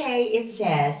 Okay, it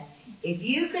says, if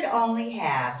you could only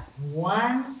have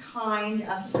one kind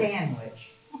of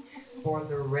sandwich for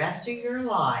the rest of your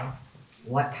life,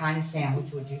 what kind of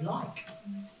sandwich would you like?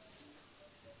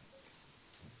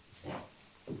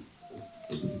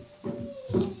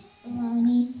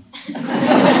 Bologna.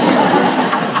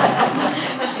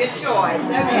 Good choice.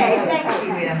 Okay, thank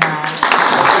you, Emma.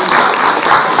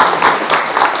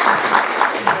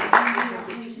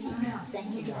 Thank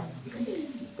you, darling.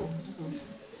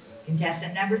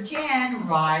 Contestant number 10,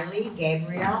 Riley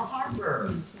Gabrielle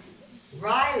Harper.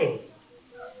 Riley,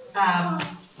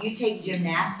 you take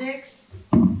gymnastics?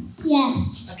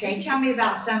 Yes. Okay, tell me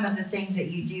about some of the things that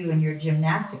you do in your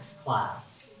gymnastics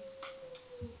class.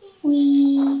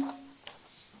 We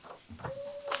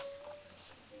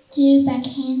do back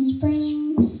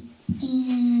handsprings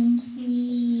and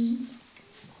we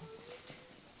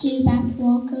do back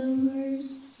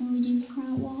walkovers and we do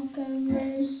front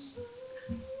walkovers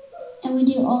and we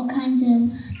do all kinds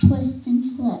of twists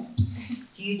and flips.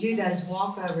 Do you do those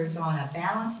walkovers on a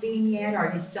balance beam yet, or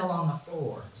are you still on the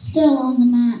floor? Still on the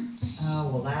mats.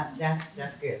 Oh, well,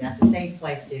 that's good. That's a safe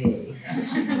place to be.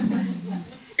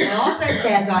 It also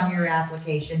says on your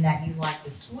application that you like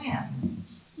to swim.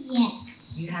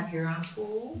 Yes. You have your own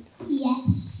pool?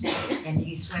 Yes. And do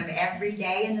you swim every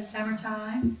day in the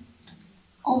summertime?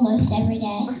 Almost every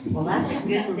day. Well, that's a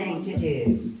good thing to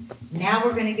do. Now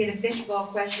we're going to get a fishbowl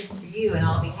question for you, and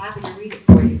I'll be happy to read it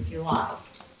for you if you like.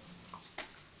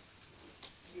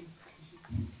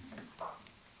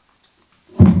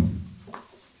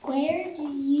 Where do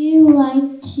you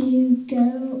like to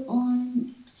go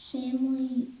on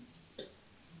family?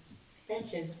 That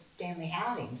says family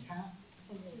outings, huh?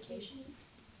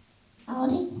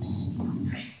 Outings?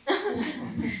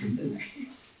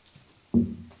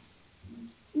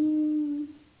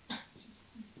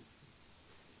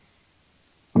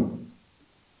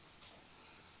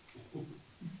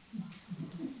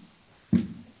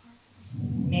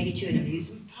 Maybe to an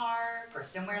amusement park or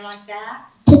somewhere like that?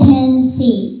 To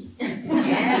Tennessee.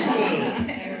 Tennessee.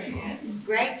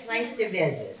 Great place to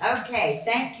visit. Okay,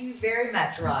 thank you very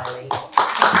much, Riley.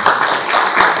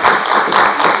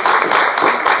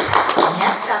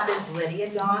 Next up is Lydia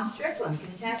Dawn Strickland,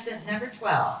 contestant number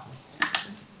 12.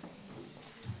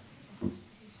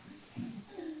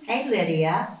 Hey,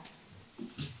 Lydia.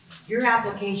 Your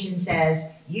application says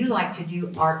you like to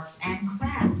do arts and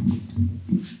crafts.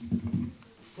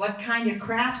 What kind of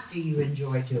crafts do you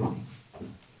enjoy doing?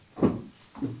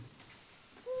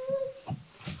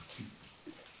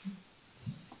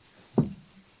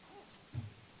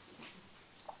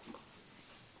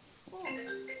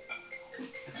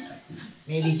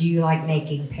 Maybe do you like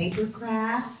making paper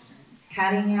crafts,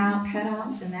 cutting out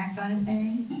cutouts and that kind of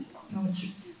thing?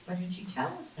 Why did you tell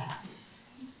us that?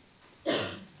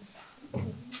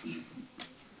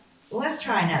 Well, let's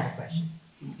try another question.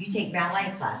 You take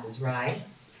ballet classes, right?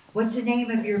 What's the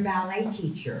name of your ballet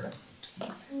teacher?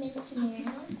 Miss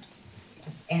Tamara.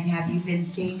 And have you been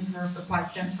seeing her for quite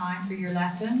some time for your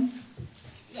lessons?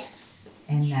 Yes.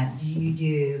 And do you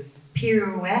do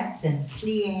pirouettes and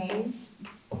plies?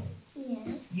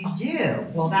 Yes. You do?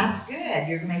 Well, that's good.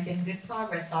 You're making good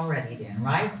progress already then,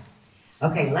 right?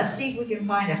 Okay, let's see if we can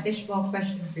find a fishbowl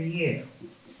question for you.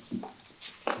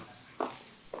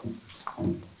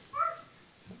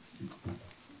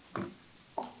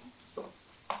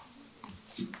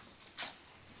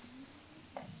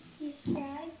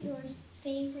 Describe your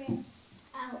favorite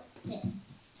outfit.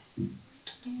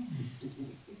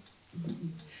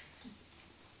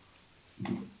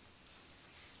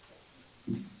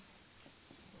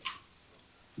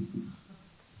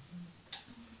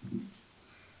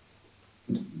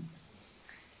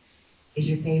 Is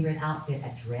your favorite outfit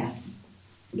a dress?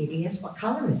 It is. What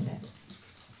color is it?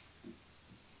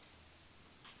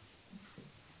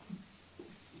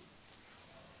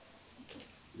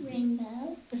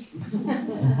 Rainbow.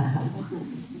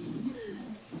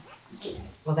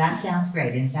 Well, that sounds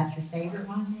great. And is that your favorite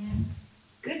one then?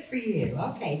 Good for you.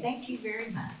 Okay, thank you very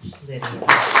much, Lydia.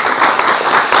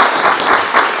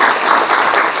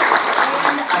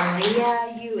 And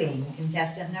Aaliyah Ewing,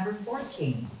 contestant number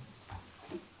 14.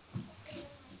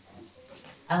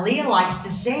 Aaliyah likes to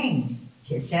sing.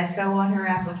 It says so on her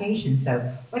application.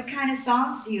 So what kind of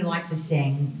songs do you like to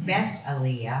sing best,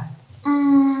 Aaliyah?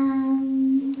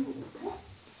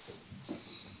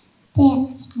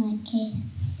 Dance Monkey.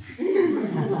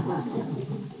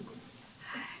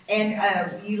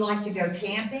 And you like to go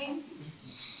camping?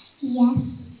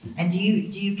 Yes. And do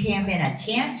you camp in a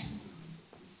tent?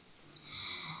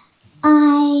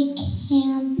 I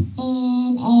camp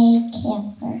in a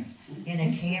camper. In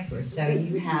a camper. So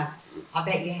you have, I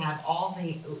bet you have all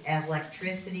the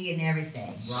electricity and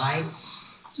everything, right?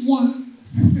 Yeah.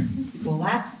 Well,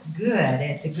 that's good.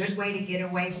 It's a good way to get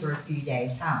away for a few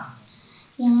days, huh?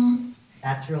 Yeah.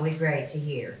 That's really great to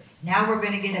hear. Now we're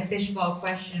going to get a fishbowl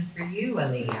question for you,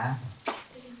 Aaliyah.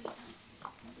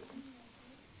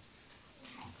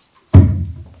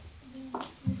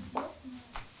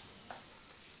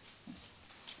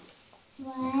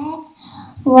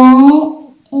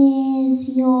 What is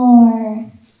your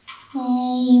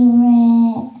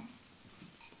favorite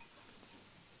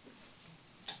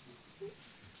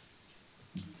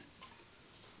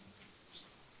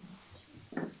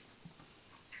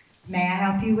May I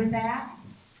help you with that?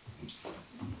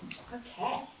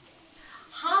 Okay.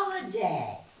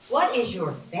 Holiday. What is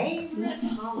your favorite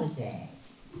holiday?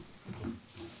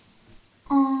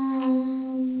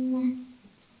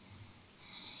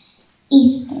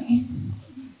 Easter.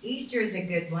 Easter is a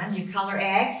good one. Do you color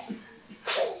eggs?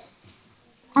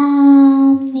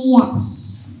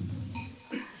 Yes.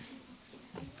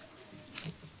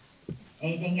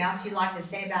 Anything else you'd like to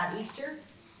say about Easter?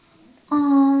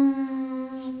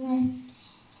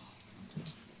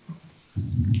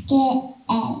 Get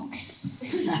eggs.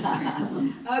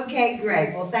 Okay,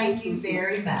 great. Well, thank you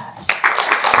very much.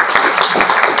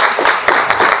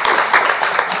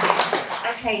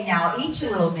 Okay, now each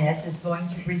Little Miss is going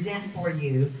to present for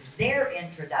you their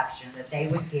introduction that they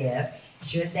would give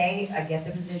should they get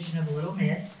the position of Little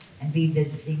Miss and be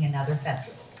visiting another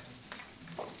festival.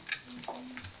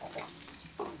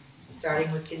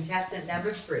 Starting with contestant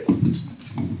number 3.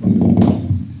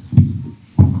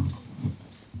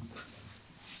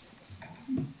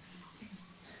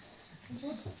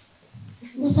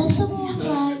 The Festival of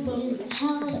Flags is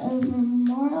held over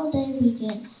Memorial Day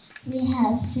weekend. We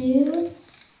have food,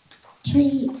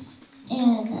 treats,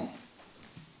 and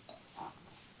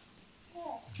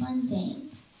fun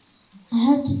things. I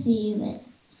hope to see you there.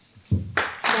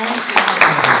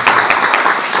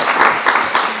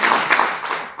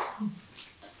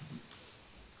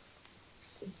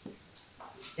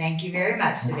 Thank you very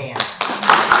much, Savannah.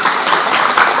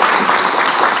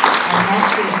 And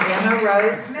next is Emma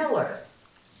Rose Miller.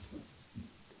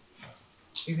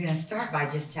 You're going to start by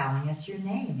just telling us your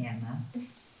name, Emma.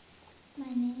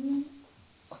 My name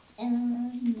is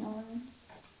Emma Rose Miller.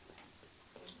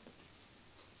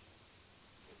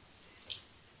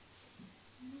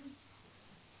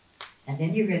 And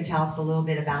then you're going to tell us a little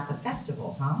bit about the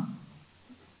festival, huh?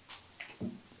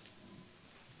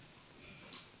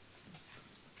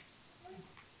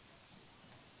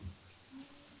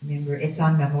 Remember, it's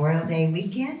on Memorial Day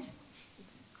weekend?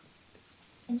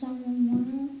 It's on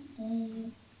Memorial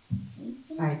Day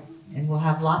weekend. Right. And we'll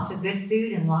have lots of good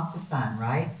food and lots of fun,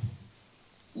 right?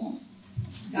 Yes.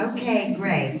 Okay,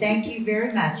 great. Thank you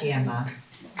very much, Emma.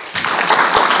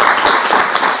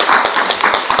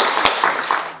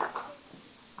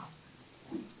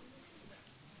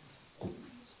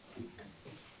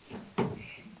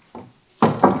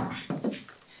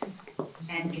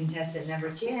 And contestant number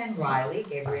 10, Riley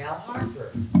Gabrielle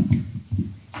Harper.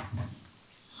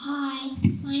 Hi,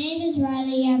 my name is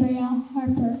Riley Gabrielle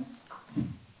Harper.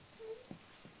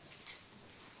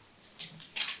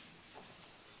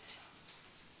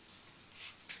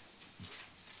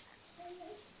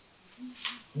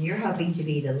 And you're hoping to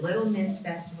be the Little Miss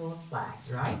Festival of Flags,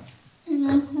 right? And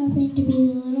I'm hoping to be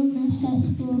the Little Miss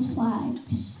Festival of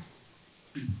Flags.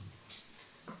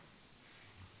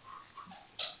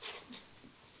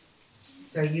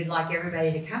 So you'd like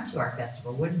everybody to come to our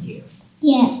festival, wouldn't you?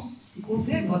 Yes. Well,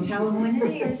 good. We'll tell them when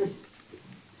it is.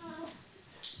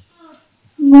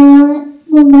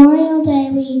 Memorial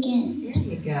Day weekend. There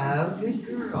you go. Good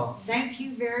girl. Thank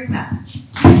you very much.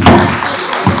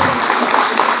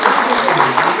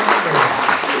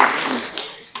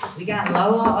 We got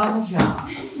Lola on the job.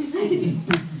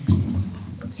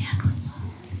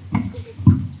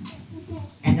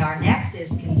 And our next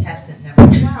is contestant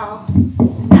number 12.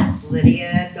 And that's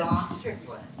Lydia Dawn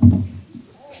Strickland.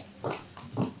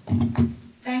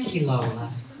 Thank you,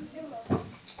 Lola.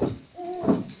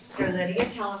 So Lydia,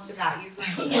 tell us about you.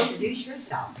 You're going to introduce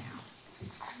yourself now.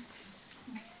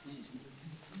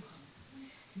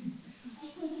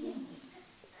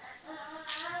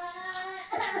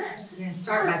 You're going to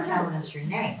start by telling us your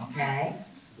name, okay?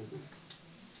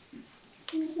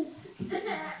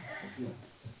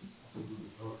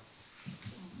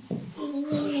 My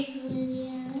name is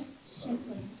Lydia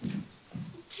Strickland.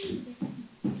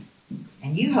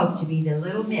 And you hope to be the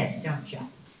Little Miss, don't you?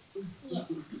 Yes.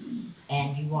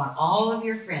 And you want all of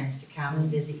your friends to come and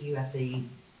visit you at the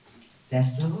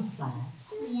Festival of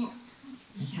Flags. Yes.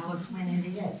 And tell us when it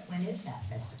is. When is that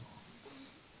festival?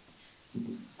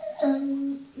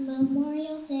 On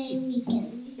Memorial Day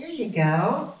weekend. There you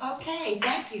go. Okay,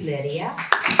 thank you, Lydia.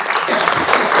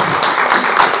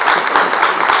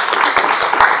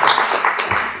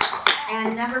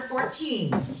 And number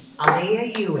 14,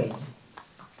 Aaliyah Ewing.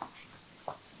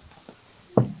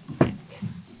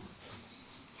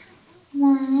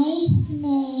 My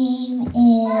name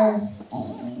is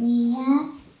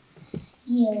Aaliyah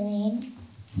Ewing.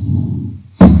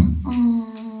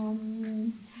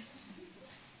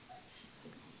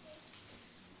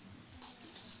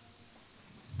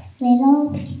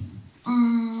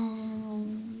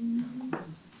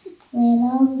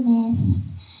 Little Miss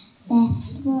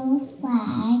Festival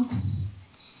Flags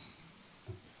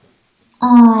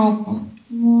on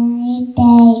Memorial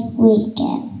Day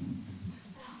weekend.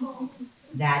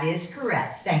 That is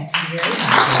correct. Thank you very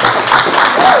much.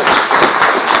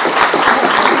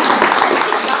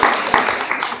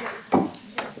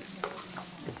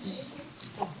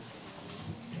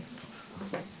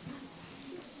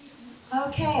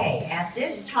 Okay, at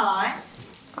this time,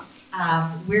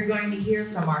 we're going to hear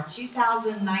from our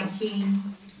 2019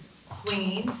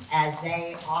 queens as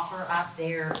they offer up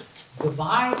their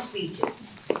goodbye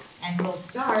speeches. And we'll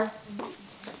start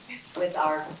with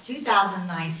our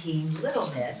 2019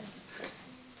 Little Miss,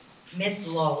 Miss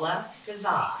Lola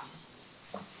Gazad.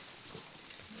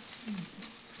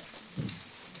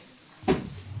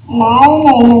 My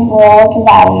name is Laura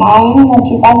Kazad, and I am the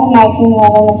 2019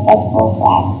 Little Miss Festival of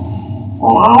Flags.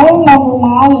 When I remember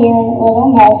my year as Little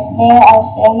Miss, there are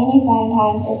so many fun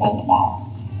times to think about.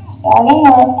 Starting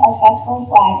with our Festival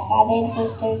of Flags, my big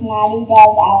sisters, Maddie,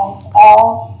 Des, Alex,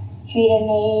 all treated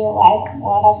me like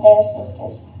one of their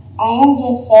sisters. I am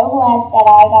just so blessed that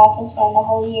I got to spend a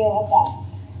whole year with them.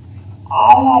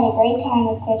 I had a great time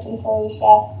with Chris and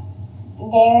Felicia.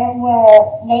 They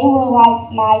were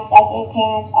like my second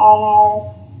parents on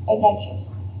our adventures.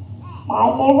 My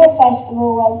favorite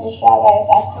festival was the Strawberry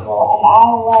Festival, and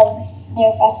I loved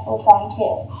their Festival-tron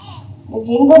too. The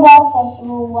Jingle Bell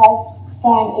Festival was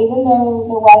fun, even though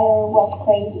the weather was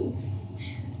crazy.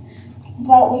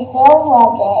 But we still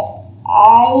loved it.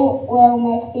 I will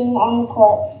miss being on the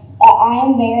court, but I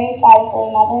am very excited for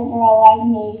another girl like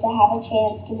me to have a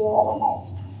chance to be Little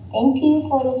Miss. Thank you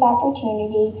for this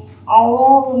opportunity. I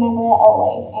will remember it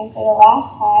always. And for the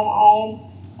last time, I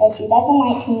am the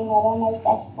 2019 Little Miss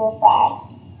Festival of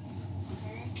Flags.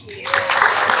 Thank you.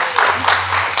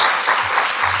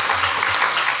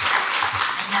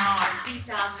 And now our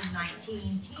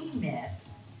 2019 Teen Miss,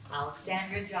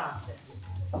 Alexandra Johnson.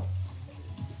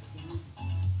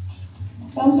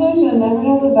 Sometimes you'll never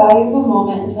know the value of a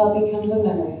moment until it becomes a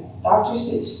memory. Dr.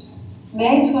 Seuss.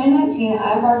 May 2019,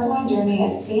 I embarked on my journey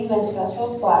as Teen Miss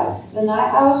Festival of Flags. The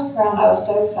night I was crowned, I was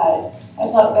so excited. I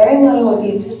slept very little with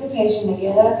the anticipation to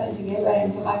get up and to get ready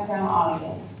and put my crown on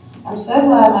again. I'm so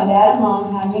glad my dad and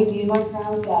mom had me view my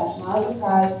crown sash, not as a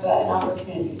prize, but an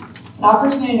opportunity. An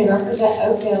opportunity to represent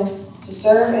Oak Hill, to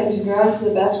serve, and to grow into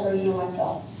the best version of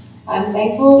myself. I'm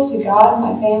thankful to God,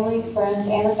 my family, friends,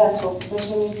 and the festival for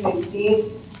pushing me to exceed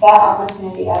that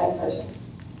opportunity as a person.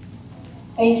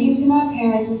 Thank you to my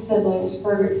parents and siblings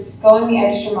for going the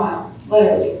extra mile,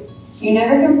 literally. You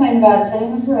never complained about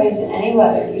attending the parades in any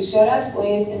weather. You showed up,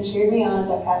 waved, and cheered me on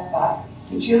as I passed by.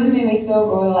 You truly made me feel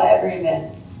royal at every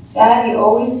event. Dad, you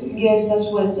always give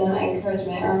such wisdom and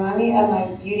encouragement and remind me of my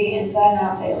beauty inside and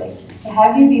out daily. To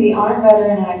have you be the honored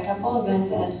veteran at a couple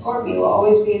events and escort me will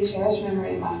always be a cherished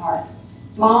memory in my heart.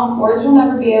 Mom, words will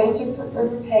never be able to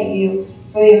repay you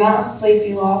for the amount of sleep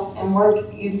you lost and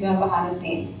work you've done behind the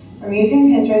scenes. From using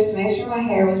Pinterest to make sure my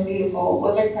hair was beautiful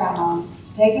with a crown on,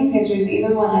 to taking pictures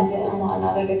even when I didn't want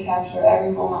another to capture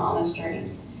every moment on this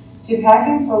journey, to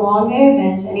packing for long day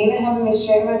events and even helping me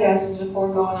straighten my dresses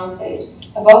before going on stage.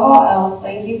 Above all else,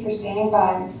 thank you for standing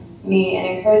by me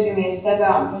and encouraging me to step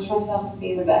out and push myself to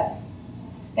be the best.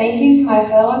 Thank you to my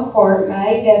fellow court,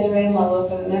 Maddie, Desiree, and Lola,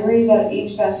 for the memories of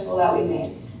each festival that we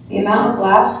made. The amount of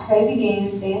laughs, crazy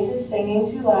games, dances, singing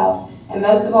too loud, and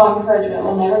most of all, encouragement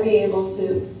will never be able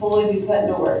to fully be put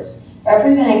into words.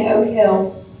 Representing Oak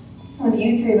Hill with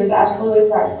you three was absolutely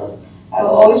priceless. I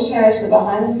will always cherish the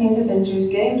behind-the-scenes adventures,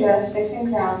 getting dressed,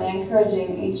 fixing crowns, and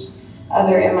encouraging each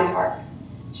other in my heart.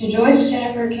 To Joyce,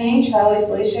 Jennifer, Kenny, Charlie,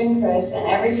 Felicia, and Chris, and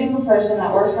every single person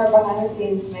that works hard behind the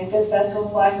scenes to make this Festival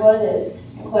of Flags what it is,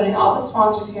 including all the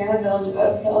sponsors here in the village of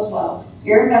Oak Hill as well,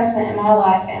 your investment in my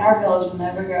life and our village will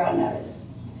never go unnoticed.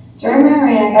 During my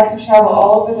reign, I got to travel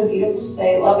all over the beautiful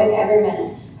state, loving every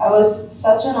minute. It was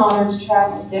such an honor to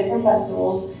travel to different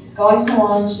festivals, going to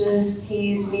lunches,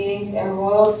 teas, meetings, and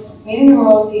meeting the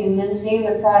royalty, and then seeing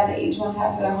the pride that each one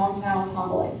had for their hometown was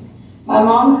humbling. My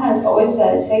mom has always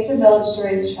said it takes a village to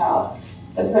raise a child.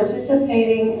 The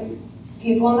participating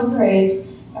people in the parades,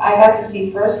 I got to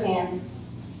see firsthand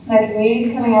that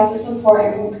communities coming out to support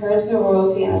and encourage the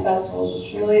royalty and the festivals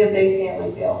was truly a big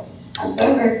family feel. I'm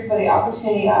so grateful for the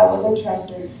opportunity I was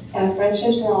entrusted and the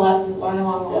friendships and the lessons learned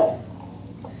along the way.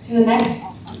 To the next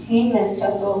Teen Miss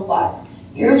Festival of Flags,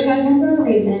 you were chosen for a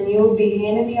reason. You will be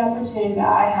handed the opportunity that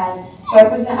I had to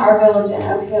represent our village and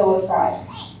Oak Hill with pride.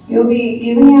 You will be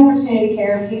given the opportunity to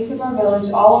carry a piece of our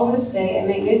village all over the state and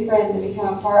make new friends and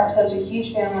become a part of such a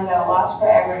huge family that will last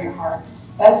forever in your heart.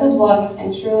 Best of luck,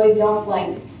 and truly don't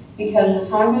blink, because the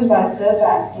time goes by so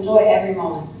fast. Enjoy every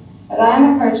moment. As I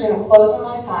am approaching the close of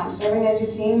my time serving as your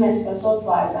Teen Miss Festival of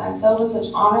Flags, I am filled with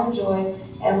such honor, joy,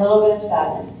 and a little bit of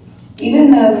sadness. Even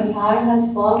though the time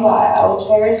has flown by, I will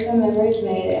cherish the memories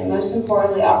made and most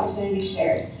importantly, opportunities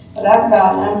shared. Without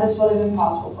God, none of this would have been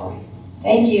possible for me.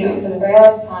 Thank you, and for the very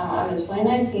last time, I'm the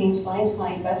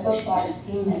 2019-2020 Festival of Flags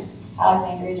Teen Miss,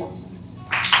 Alexandria Johnson.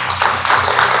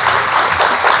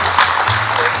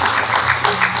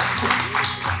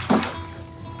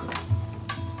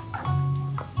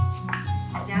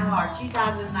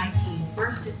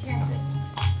 first attended.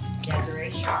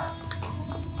 Desiree Sharp.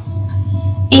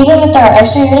 Even with our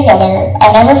extra year together,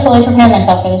 I never fully prepared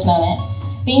myself for this moment.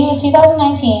 Being the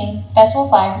 2019 Festival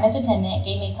Flags Miss Attendant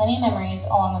gave me plenty of memories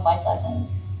along with life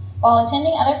lessons. While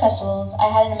attending other festivals, I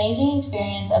had an amazing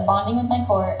experience of bonding with my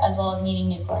court as well as meeting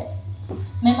new courts.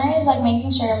 Memories like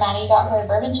making sure Maddie got her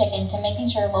bourbon chicken to making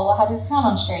sure Lola had her crown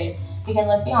on straight, because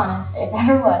let's be honest, it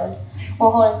never was,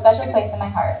 will hold a special place in my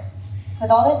heart. With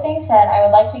all this being said, I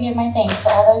would like to give my thanks to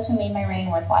all those who made my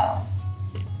reign worthwhile.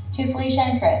 To Felicia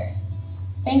and Chris,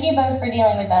 thank you both for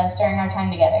dealing with us during our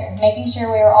time together, making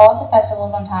sure we were all at the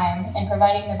festivals on time, and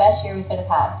providing the best year we could have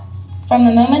had. From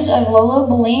the moments of Lola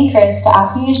bullying Chris to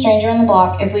asking a stranger on the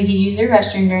block if we could use their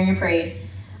restroom during a parade,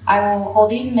 I will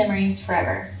hold these memories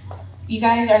forever. You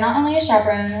guys are not only a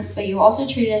chaperone, but you also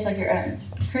treated us like your own.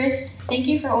 Chris, thank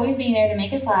you for always being there to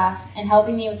make us laugh and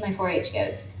helping me with my 4-H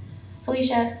goats.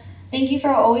 Felicia, thank you for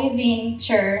always being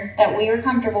sure that we were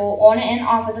comfortable on and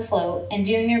off of the float and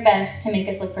doing your best to make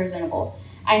us look presentable.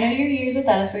 I know your years with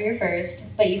us were your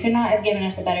first, but you could not have given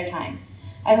us a better time.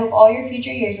 I hope all your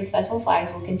future years with Festival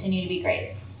Flags will continue to be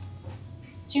great.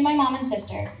 To my mom and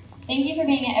sister, thank you for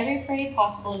being at every parade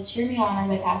possible to cheer me on as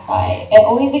I passed by. It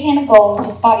always became a goal to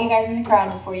spot you guys in the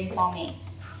crowd before you saw me.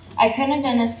 I couldn't have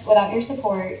done this without your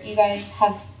support. You guys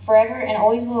have forever and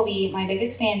always will be my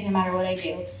biggest fans no matter what I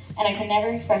do, and I can never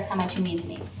express how much you mean to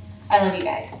me. I love you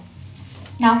guys.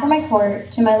 Now for my court,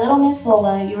 to my little Miss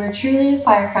Lola, you are truly a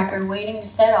firecracker waiting to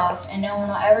set off, and no one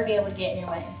will ever be able to get in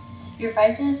your way. Your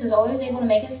feistiness was always able to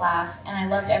make us laugh, and I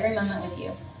loved every moment with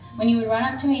you. When you would run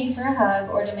up to me for a hug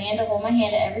or demand to hold my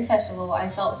hand at every festival, I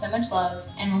felt so much love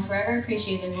and will forever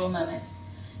appreciate those little moments.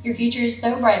 Your future is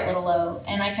so bright, little Lo,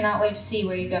 and I cannot wait to see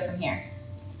where you go from here.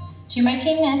 To my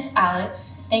teen miss,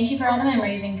 Alex, thank you for all the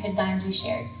memories and good times we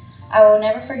shared. I will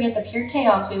never forget the pure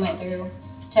chaos we went through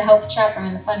to help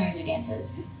chaperone the fundraiser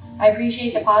dances. I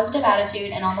appreciate the positive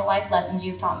attitude and all the life lessons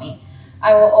you've taught me.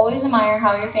 I will always admire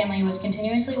how your family was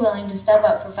continuously willing to step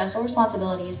up for festival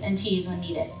responsibilities and tease when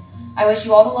needed. I wish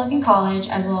you all the luck in college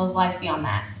as well as life beyond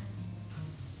that.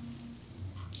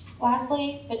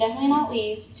 Lastly, but definitely not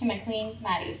least, to my queen,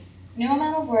 Maddie. No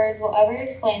amount of words will ever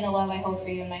explain the love I hold for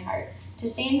you in my heart. To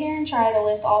stand here and try to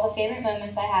list all the favorite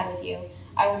moments I had with you,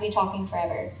 I will be talking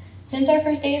forever. Since our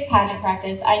first day of pageant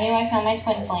practice, I knew I found my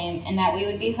twin flame and that we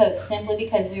would be hooked simply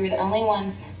because we were the only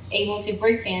ones able to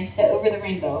breakdance to Over the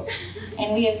Rainbow,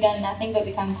 and we have done nothing but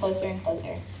become closer and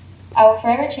closer. I will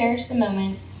forever cherish the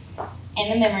moments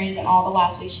and the memories and all the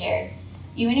laughs we shared.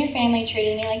 You and your family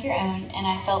treated me like your own, and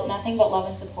I felt nothing but love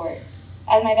and support.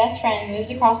 As my best friend moves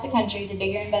across the country to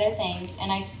bigger and better things,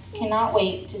 and I cannot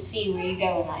wait to see where you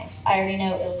go in life. I already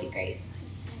know it will be great.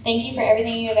 Thank you for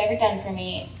everything you have ever done for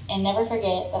me, and never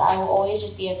forget that I will always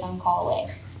just be a phone call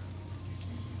away.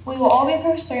 We will all be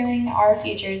pursuing our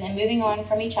futures and moving on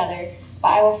from each other, but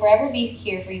I will forever be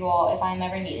here for you all if I am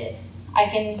ever needed. I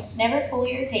can never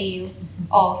fully repay you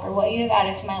all for what you have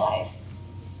added to my life.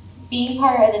 Being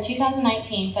part of the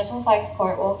 2019 Festival Flags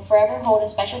Court will forever hold a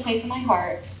special place in my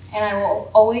heart, and I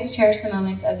will always cherish the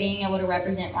moments of being able to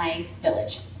represent my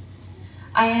village.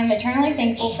 I am eternally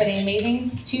thankful for the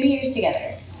amazing 2 years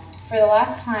together. For the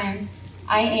last time,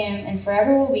 I am and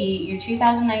forever will be your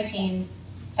 2019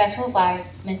 Festival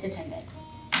Flags Miss Attendant.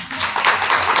 And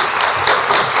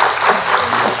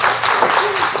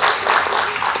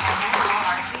now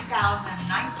our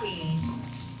 2019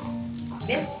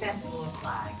 Miss Festival of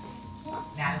Flags,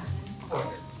 Madison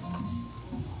Porter.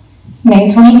 May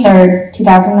 23rd,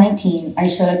 2019, I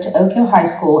showed up to Oak Hill High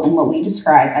School in what we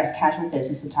describe as casual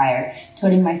business attire,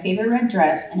 toting my favorite red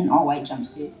dress and an all-white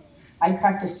jumpsuit. I'd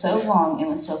practiced so long and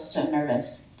was still so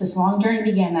nervous. This long journey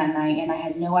began that night, and I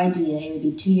had no idea it would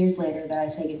be 2 years later that I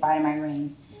say goodbye to my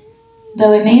reign.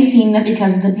 Though it may seem that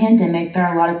because of the pandemic, there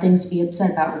are a lot of things to be upset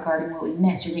about regarding what we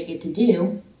missed or didn't get to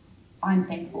do, I'm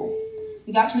thankful.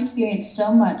 We got to experience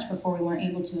so much before we weren't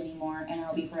able to anymore, and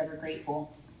I'll be forever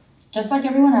grateful. Just like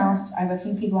everyone else, I have a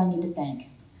few people I need to thank.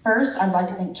 First, I'd like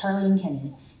to thank Charlie and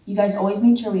Kenny. You guys always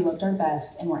made sure we looked our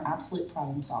best and were absolute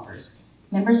problem solvers.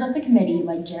 Members of the committee,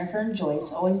 like Jennifer and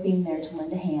Joyce, always being there to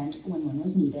lend a hand when one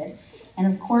was needed. And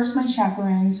of course, my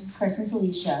chaperones, Chris and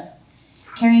Felicia.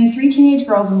 Carrying 3 teenage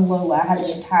girls in Lola had to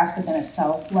be a task within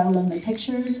itself, let alone the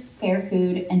pictures, fair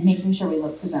food, and making sure we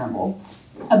looked presentable.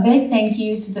 A big thank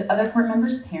you to the other court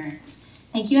members' parents.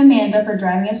 Thank you, Amanda, for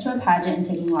driving us to a pageant and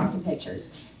taking lots of pictures.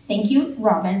 Thank you,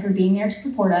 Robin, for being there to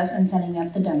support us and setting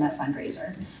up the donut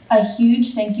fundraiser. A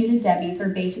huge thank you to Debbie for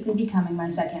basically becoming my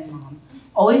second mom.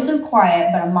 Always so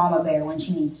quiet, but a mama bear when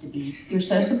she needs to be. You're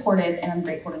so supportive, and I'm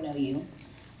grateful to know you.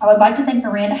 I would like to thank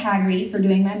Miranda Haggerty for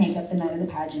doing my makeup the night of the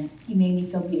pageant. You made me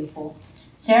feel beautiful.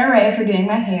 Sarah Ray for doing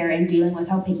my hair and dealing with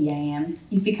how picky I am.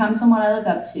 You've become someone I look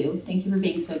up to. Thank you for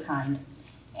being so kind.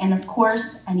 And of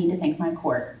course, I need to thank my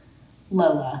court.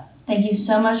 Lola, thank you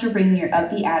so much for bringing your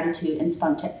upbeat attitude and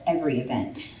spunk to every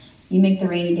event. You make the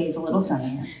rainy days a little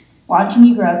sunnier. Watching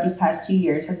you grow up these past 2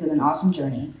 years has been an awesome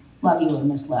journey. Love you, little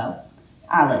Miss Lowe.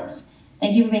 Alex,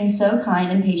 thank you for being so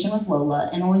kind and patient with Lola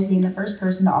and always being the first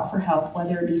person to offer help,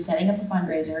 whether it be setting up a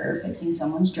fundraiser or fixing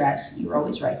someone's dress. You were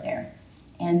always right there.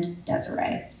 And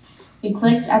Desiree. We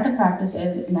clicked at the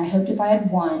practices, and I hoped if I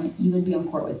had won, you would be on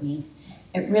court with me.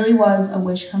 It really was a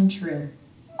wish come true.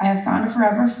 I have found a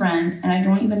forever friend, and I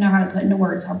don't even know how to put into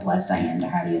words how blessed I am to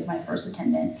have you as my first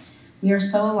attendant. We are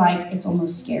so alike, it's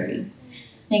almost scary.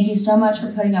 Thank you so much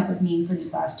for putting up with me for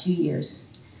these last 2 years.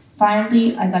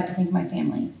 Finally, I'd like to thank my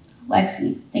family.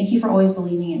 Lexi, thank you for always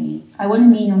believing in me. I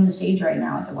wouldn't be on the stage right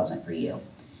now if it wasn't for you.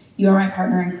 You are my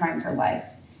partner in crime for life.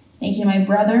 Thank you to my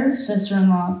brother,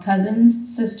 sister-in-law, cousins,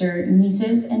 sister,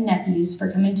 nieces, and nephews for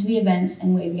coming to the events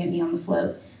and waving at me on the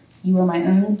float. You are my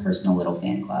own personal little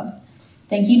fan club.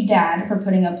 Thank you, Dad, for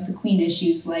putting up with the queen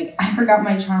issues like, I forgot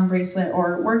my charm bracelet,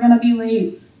 or we're gonna be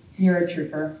late. You're a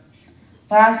trooper.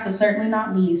 Last but certainly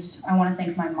not least, I want to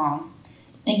thank my mom.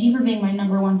 Thank you for being my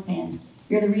 #1 fan.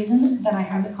 You're the reason that I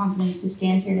have the confidence to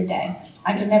stand here today.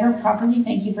 I could never properly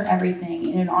thank you for everything,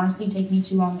 and it would honestly take me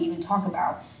too long to even talk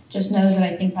about. Just know that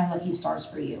I thank my lucky stars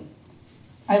for you.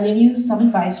 I leave you some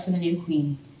advice for the new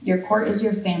queen. Your court is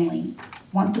your family.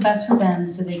 Want the best for them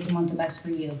so they can want the best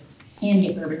for you. And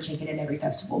get bourbon chicken at every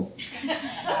festival.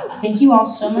 Thank you all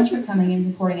so much for coming and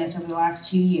supporting us over the last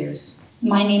 2 years.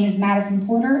 My name is Madison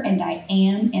Porter, and I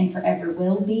am and forever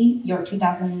will be your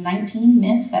 2019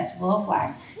 Miss Festival of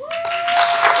Flags.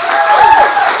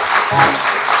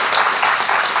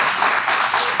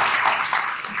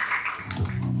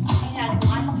 And I'd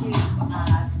like to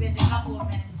spend a couple of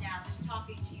minutes now just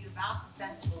talking to you about the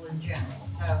festival in general.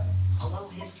 So a little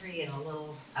history and a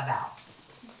little about.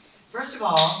 First of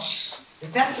all, the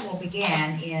festival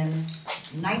began in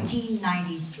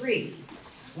 1993.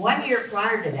 1 year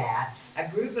prior to that, a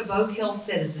group of Oak Hill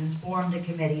citizens formed a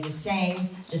committee to save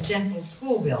the Central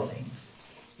School building.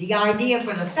 The idea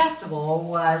for the festival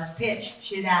was pitched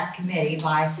to that committee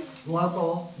by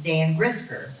local Dan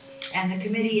Brisker, and the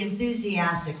committee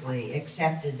enthusiastically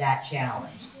accepted that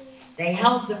challenge. They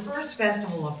held the first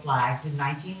Festival of Flags in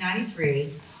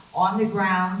 1993 on the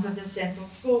grounds of the Central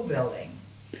School building.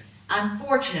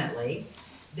 Unfortunately,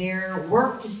 their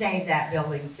work to save that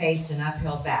building faced an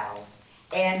uphill battle,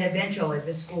 and eventually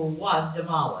the school was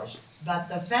demolished. But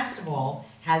the festival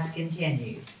has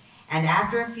continued, and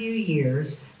after a few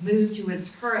years, moved to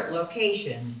its current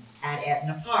location at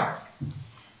Etna Park.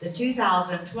 The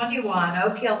 2021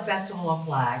 Oak Hill Festival of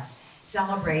Flags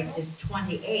celebrates its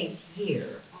 28th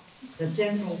year. The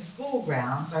Central School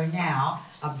grounds are now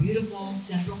a beautiful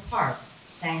central park,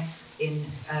 thanks in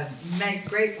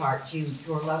great part to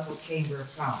your local Chamber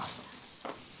of Commerce.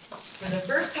 For the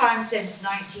first time since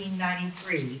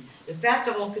 1993, the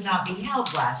festival could not be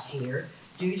held last year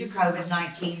due to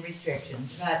COVID-19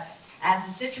 restrictions, but as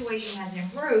the situation has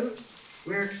improved,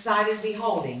 we're excited to be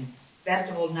holding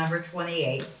Festival number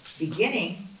 28,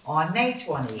 beginning on May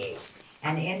 28th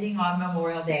and ending on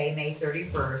Memorial Day, May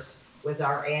 31st, with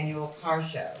our annual car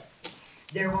show.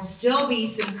 There will still be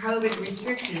some COVID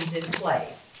restrictions in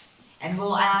place, and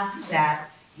we'll ask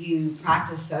that you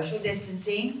practice social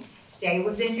distancing, stay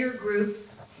within your group,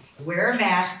 wear a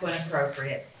mask when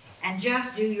appropriate, and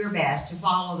just do your best to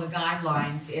follow the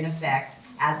guidelines in effect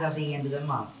as of the end of the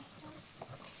month.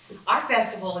 Our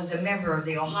festival is a member of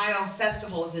the Ohio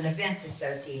Festivals and Events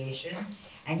Association,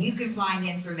 and you can find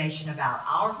information about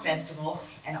our festival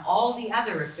and all the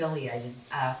other affiliated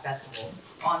festivals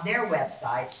on their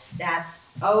website. That's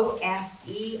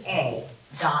ofea.org.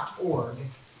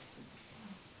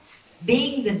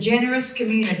 Being the generous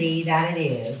community that it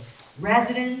is,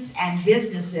 residents and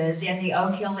businesses in the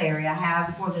Oak Hill area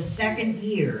have, for the second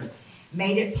year,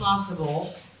 made it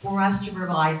possible for us to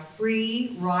provide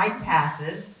free ride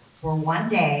passes for 1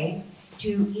 day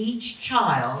to each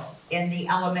child in the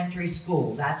elementary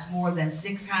school. That's more than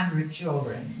 600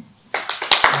 children. We're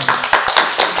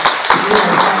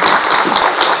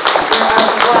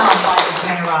overwhelmed by the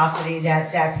generosity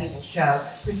that people show,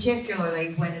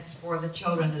 particularly when it's for the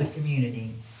children of the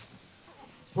community.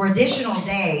 For additional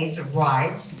days of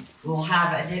rides, we will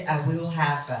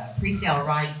have pre-sale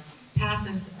ride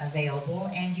passes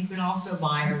available, and you can also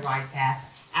buy a ride pass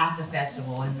at the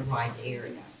festival in the rides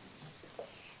area.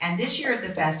 And this year at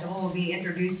the festival, we'll be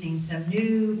introducing some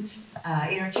new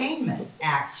entertainment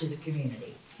acts to the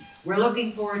community. We're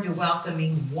looking forward to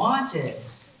welcoming Wanted,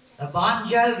 a Bon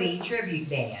Jovi tribute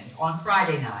band, on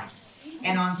Friday night.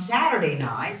 And on Saturday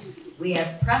night, we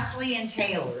have Presley and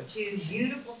Taylor, two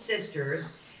beautiful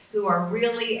sisters who are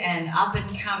really an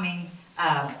up-and-coming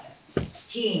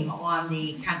team on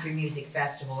the Country Music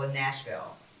Festival in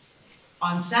Nashville.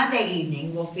 On Sunday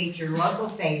evening, we'll feature local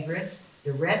favorites,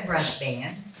 the Red Brush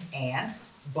Band and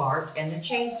Bart and the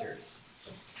Chasers.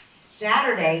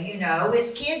 Saturday, you know,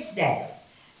 is Kids Day.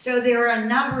 So there are a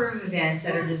number of events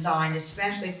that are designed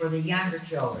especially for the younger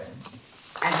children.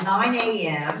 At 9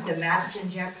 a.m., the Madison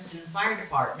Jefferson Fire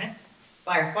Department,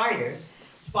 firefighters,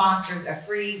 sponsors a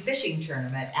free fishing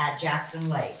tournament at Jackson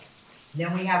Lake.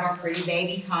 Then we have our Pretty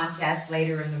Baby contest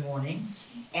later in the morning,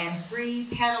 and free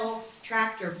pedal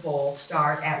tractor pulls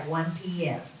start at 1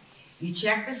 p.m. You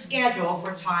check the schedule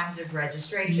for times of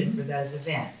registration for those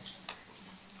events.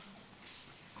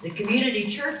 The community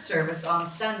church service on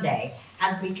Sunday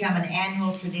has become an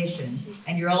annual tradition,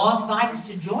 and you're all invited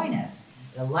to join us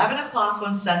at 11 o'clock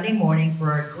on Sunday morning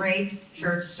for a great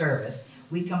church service.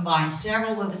 We combine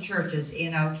several of the churches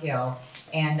in Oak Hill,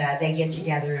 and they get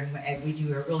together and we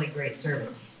do a really great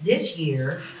service. This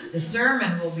year, the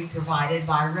sermon will be provided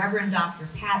by Reverend Dr.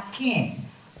 Pat King,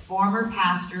 former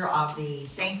pastor of the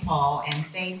St. Paul and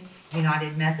Faith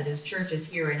United Methodist churches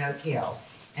here in Oak Hill,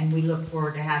 and we look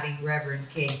forward to having Reverend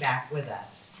King back with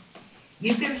us.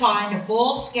 You can find a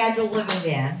full schedule of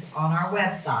events on our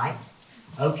website,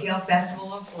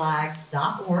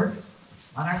 oakhillfestivaloflags.org,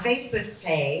 on our Facebook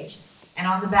page, and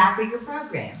on the back of your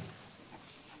program.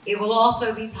 It will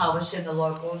also be published in the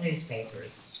local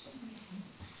newspapers.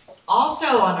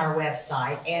 Also on our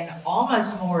website, and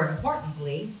almost more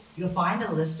importantly, you'll find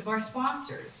a list of our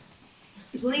sponsors.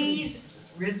 Please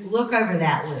look over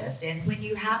that list, and when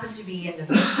you happen to be in the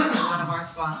business of one of our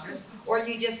sponsors, or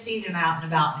you just see them out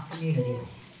and about in the community,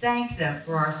 thank them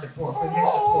for their support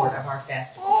of our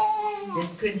festival.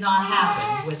 This could not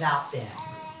happen without them.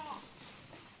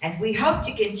 And we hope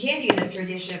to continue the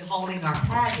tradition of holding our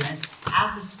pageant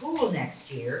at the school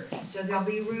next year, so there'll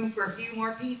be room for a few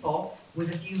more people with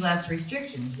a few less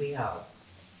restrictions, we hope.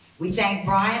 We thank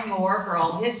Brian Moore for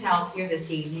all his help here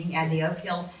this evening and the Oak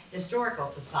Hill Historical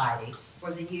Society for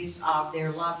the use of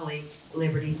their lovely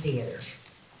Liberty Theater.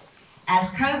 As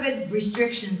COVID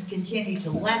restrictions continue to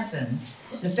lessen,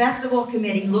 the Festival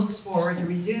Committee looks forward to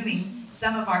resuming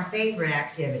some of our favorite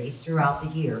activities throughout the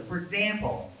year. For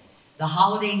example, the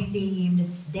holiday-themed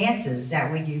dances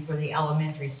that we do for the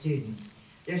elementary students.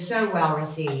 They're so well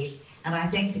received, and I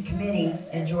think the committee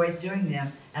enjoys doing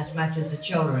them as much as the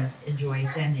children enjoy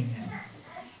attending them.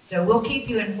 So we'll keep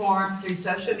you informed through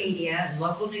social media and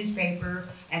local newspaper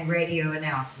and radio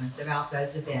announcements about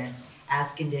those events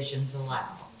as conditions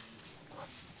allow.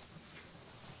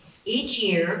 Each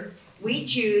year, we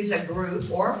choose a group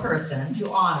or person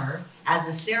to honor as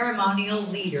a ceremonial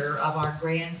leader of our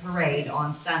grand parade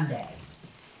on Sunday.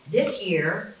 This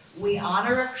year, we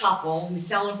honor a couple who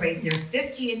celebrate their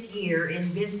 50th year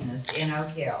in business in Oak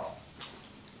Hill.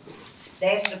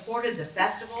 They have supported the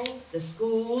festival, the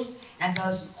schools, and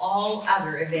most all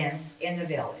other events in the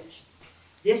village.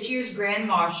 This year's Grand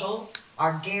Marshals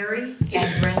are Gary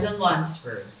and Brenda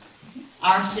Lunsford.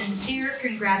 Our sincere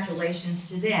congratulations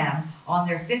to them on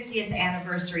their 50th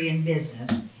anniversary in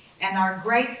business, and our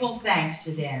grateful thanks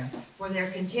to them for their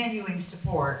continuing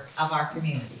support of our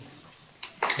community.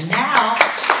 Now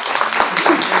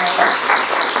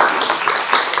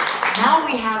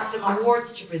we have some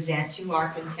awards to present to our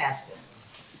contestants.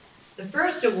 The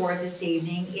first award this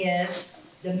evening is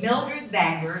the Mildred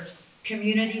Bangert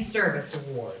Community Service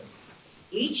Award.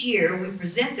 Each year we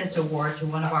present this award to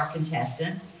one of our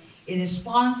contestants. It is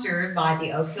sponsored by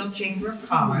the Oak Hill Chamber of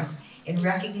Commerce in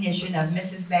recognition of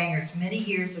Mrs. Bangert's many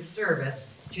years of service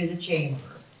to the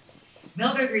Chamber.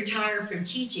 Mildred retired from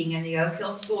teaching in the Oak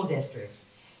Hill School District.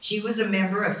 She was a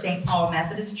member of St. Paul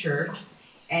Methodist Church,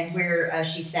 and where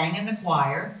she sang in the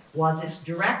choir, was its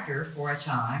director for a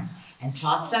time, and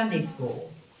taught Sunday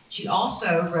school. She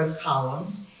also wrote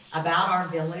columns about our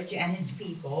village and its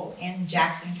people in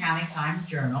Jackson County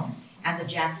Times-Journal and the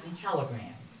Jackson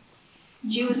Telegram.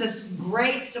 She was a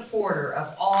great supporter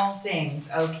of all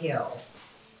things Oak Hill.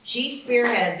 She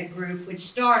spearheaded the group which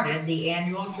started the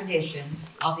annual tradition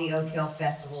of the Oak Hill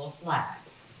Festival of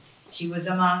Flags. She was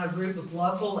among a group of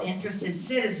local interested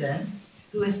citizens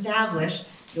who established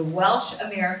the Welsh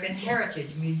American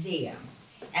Heritage Museum,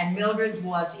 and Mildred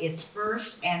was its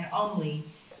first and only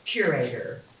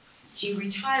curator. She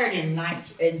retired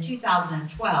in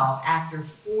 2012 after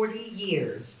 40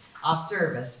 years of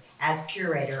service as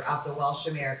curator of the Welsh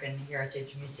American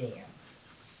Heritage Museum.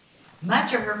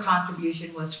 Much of her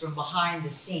contribution was from behind the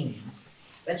scenes,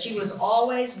 but she was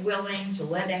always willing to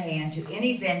lend a hand to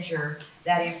any venture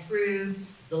that improved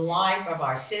the life of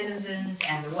our citizens,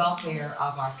 and the welfare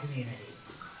of our community.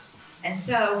 And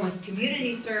so, with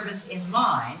community service in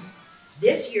mind,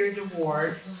 this year's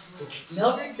award, the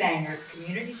Mildred Banger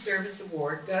Community Service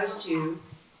Award, goes to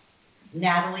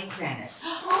Natalie Kranitz.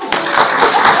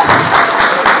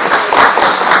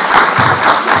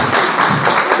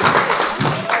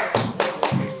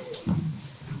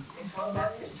 Hold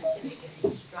up your certificate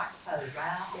and strike pose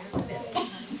right out there in the middle.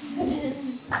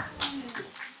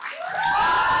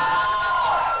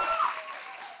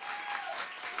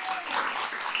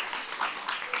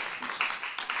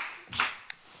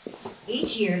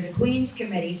 Each year, the Queen's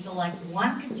Committee selects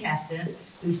one contestant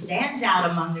who stands out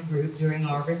among the group during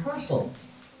our rehearsals.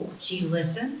 She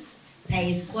listens,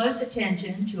 pays close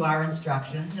attention to our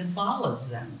instructions, and follows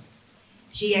them.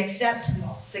 She accepts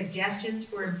suggestions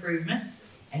for improvement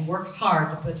and works hard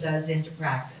to put those into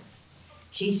practice.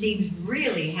 She seems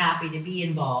really happy to be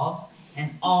involved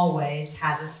and always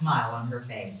has a smile on her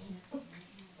face.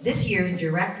 This year's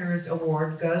Director's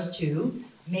Award goes to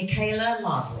Michaela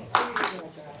Lodley.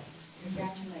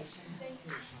 Congratulations.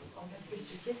 Hold up your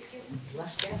certificate and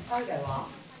dust that photo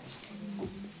off.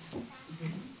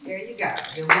 There you go.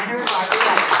 The winner of our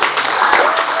election.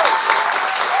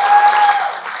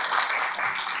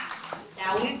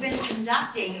 Now, we've been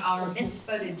conducting our Miss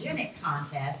Photogenic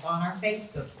contest on our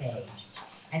Facebook page,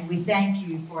 and we thank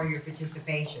you for your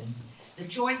participation. The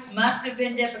choice must have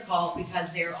been difficult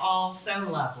because they're all so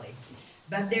lovely,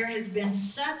 but there has been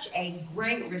such a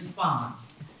great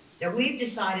response that we've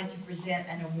decided to present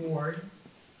an award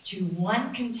to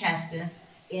one contestant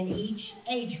in each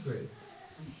age group.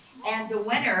 And the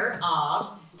winner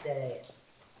of the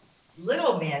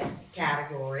Little Miss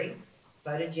category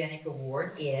Photogenic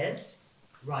Award is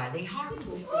Riley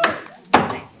Hartley.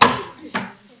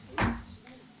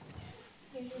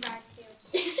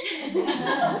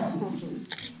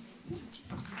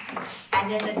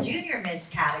 And in the Junior Miss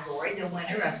category, the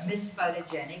winner of Miss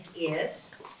Photogenic is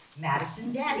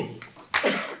Madison Debbie.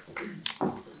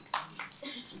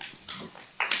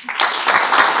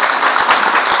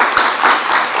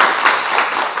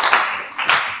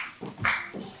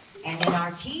 And in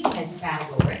our Teen Miss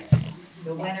category,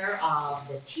 the winner of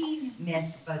the Teen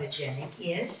Miss Photogenic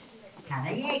is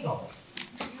Hannah Yeagle.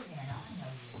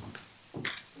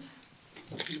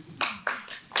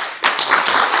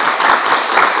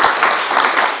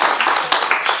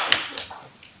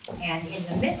 And in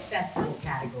the Miss Festival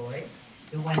category,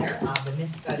 the winner of the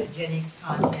Miss Photogenic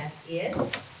contest is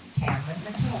Cameron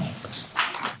McCain.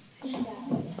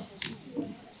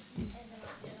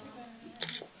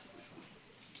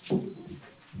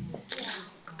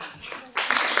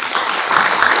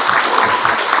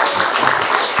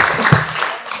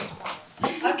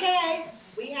 Okay,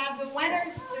 we have the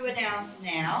winners to announce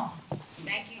now.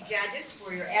 Thank you, judges,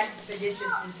 for your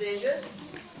expeditious decisions.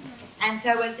 And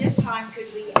so at this time,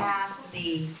 could we ask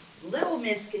the Little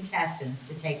Miss contestants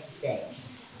to take the stage?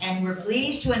 And we're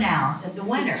pleased to announce that the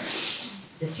winner,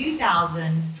 the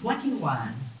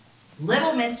 2021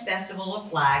 Little Miss Festival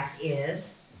of Flags,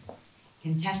 is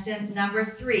contestant number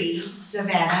 3,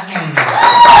 Savannah Maynard.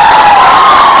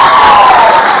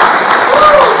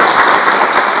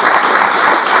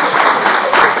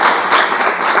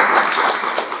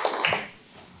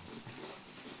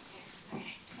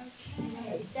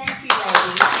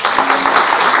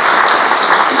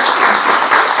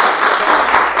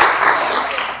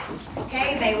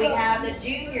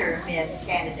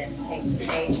 Candidates take the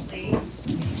stage, please.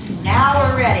 Now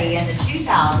we're ready, and the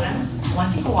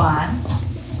 2021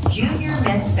 Junior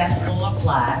Miss Festival of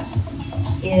Flags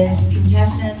is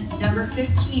contestant number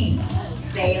 15,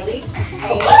 Bailey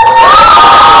Hayes.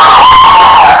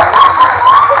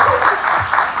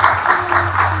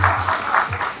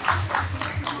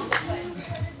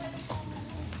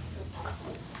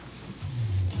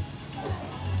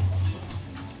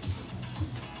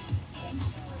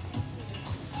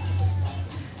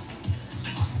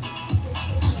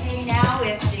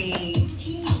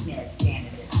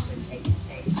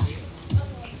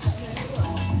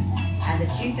 The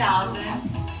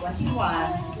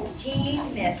 2021 Teen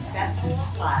Miss Festival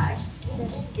of Flags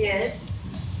is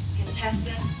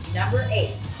contestant number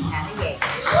 8, Hannah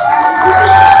Yeager.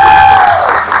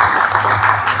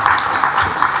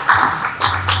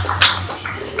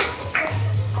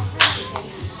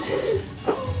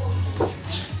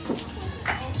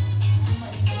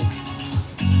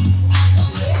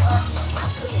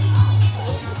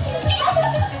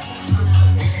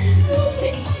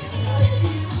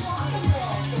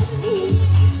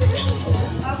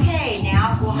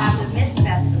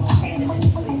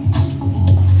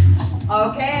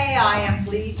 Okay, I am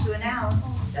pleased to announce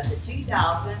that the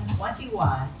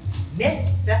 2021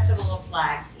 Miss Festival of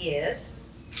Flags is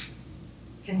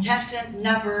contestant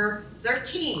number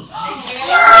 13,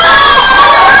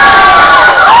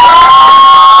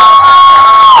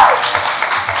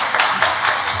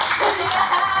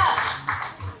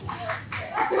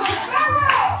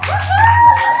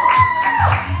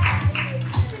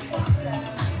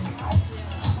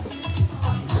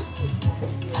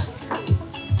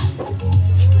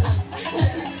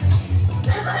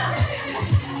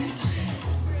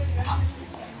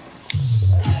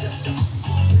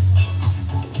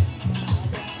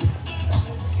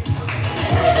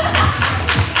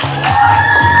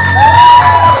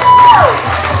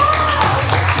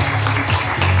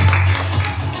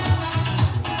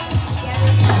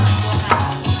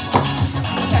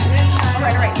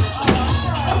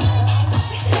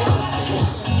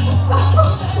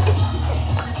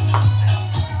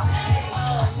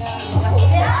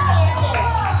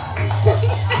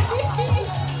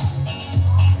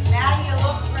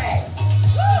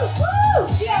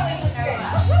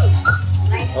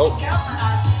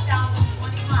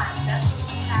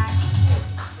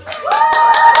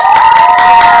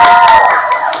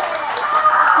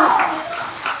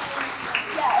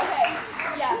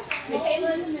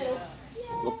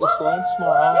 Look this way and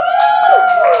smile.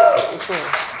 Look this way.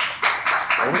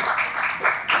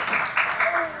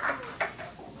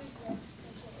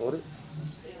 Hold it.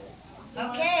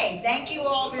 Okay, thank you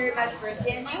all very much for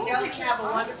attending. Don't you have a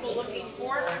wonderful looking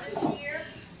forward for this year?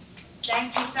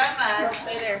 Thank you so much.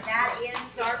 That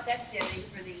ends our festivities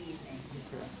for the evening.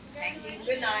 Thank you.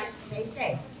 Good night. Stay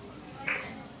safe.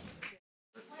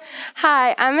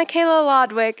 Hi, I'm Michaela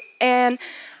Lodwick, and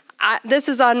this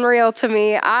is unreal to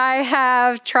me. I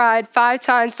have tried 5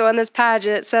 times to win this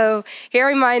pageant, so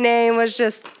hearing my name was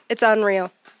just, it's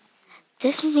unreal.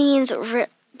 This means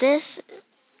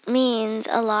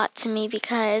a lot to me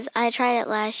because I tried it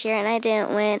last year and I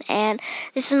didn't win, and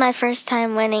this is my first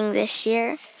time winning this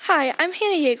year. Hi, I'm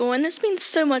Hannah Yeagle, and this means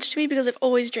so much to me because I've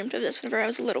always dreamed of this whenever I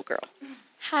was a little girl.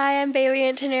 Hi, I'm Bailey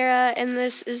Antonera, and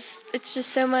it's just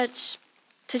so much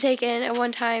to take in at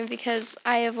one time because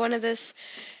I have wanted this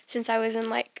since I was in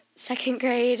like 2nd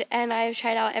grade, and I've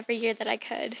tried out every year that I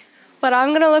could. What I'm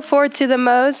going to look forward to the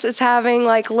most is having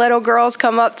like little girls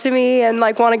come up to me and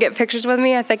like want to get pictures with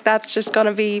me. I think that's just going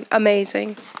to be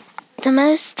amazing. The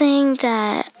most thing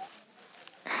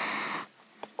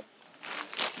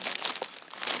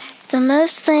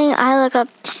I look up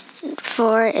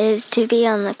for is to be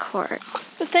on the court.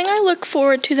 The thing I look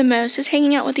forward to the most is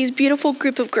hanging out with these beautiful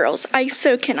group of girls. I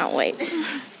so cannot wait.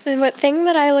 The thing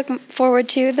that I look forward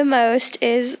to the most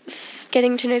is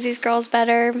getting to know these girls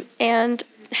better and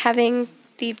having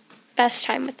the best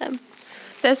time with them.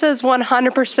 This is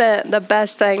 100% the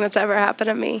best thing that's ever happened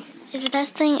to me. It's the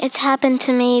best thing it's happened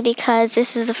to me because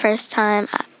this is the first time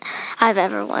I've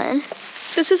ever won.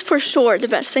 This is for sure the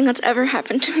best thing that's ever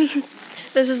happened to me.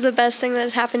 This is the best thing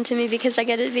that's happened to me because I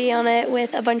get to be on it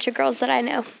with a bunch of girls that I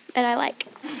know and I like.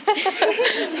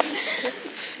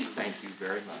 Thank you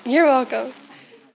very much. You're welcome.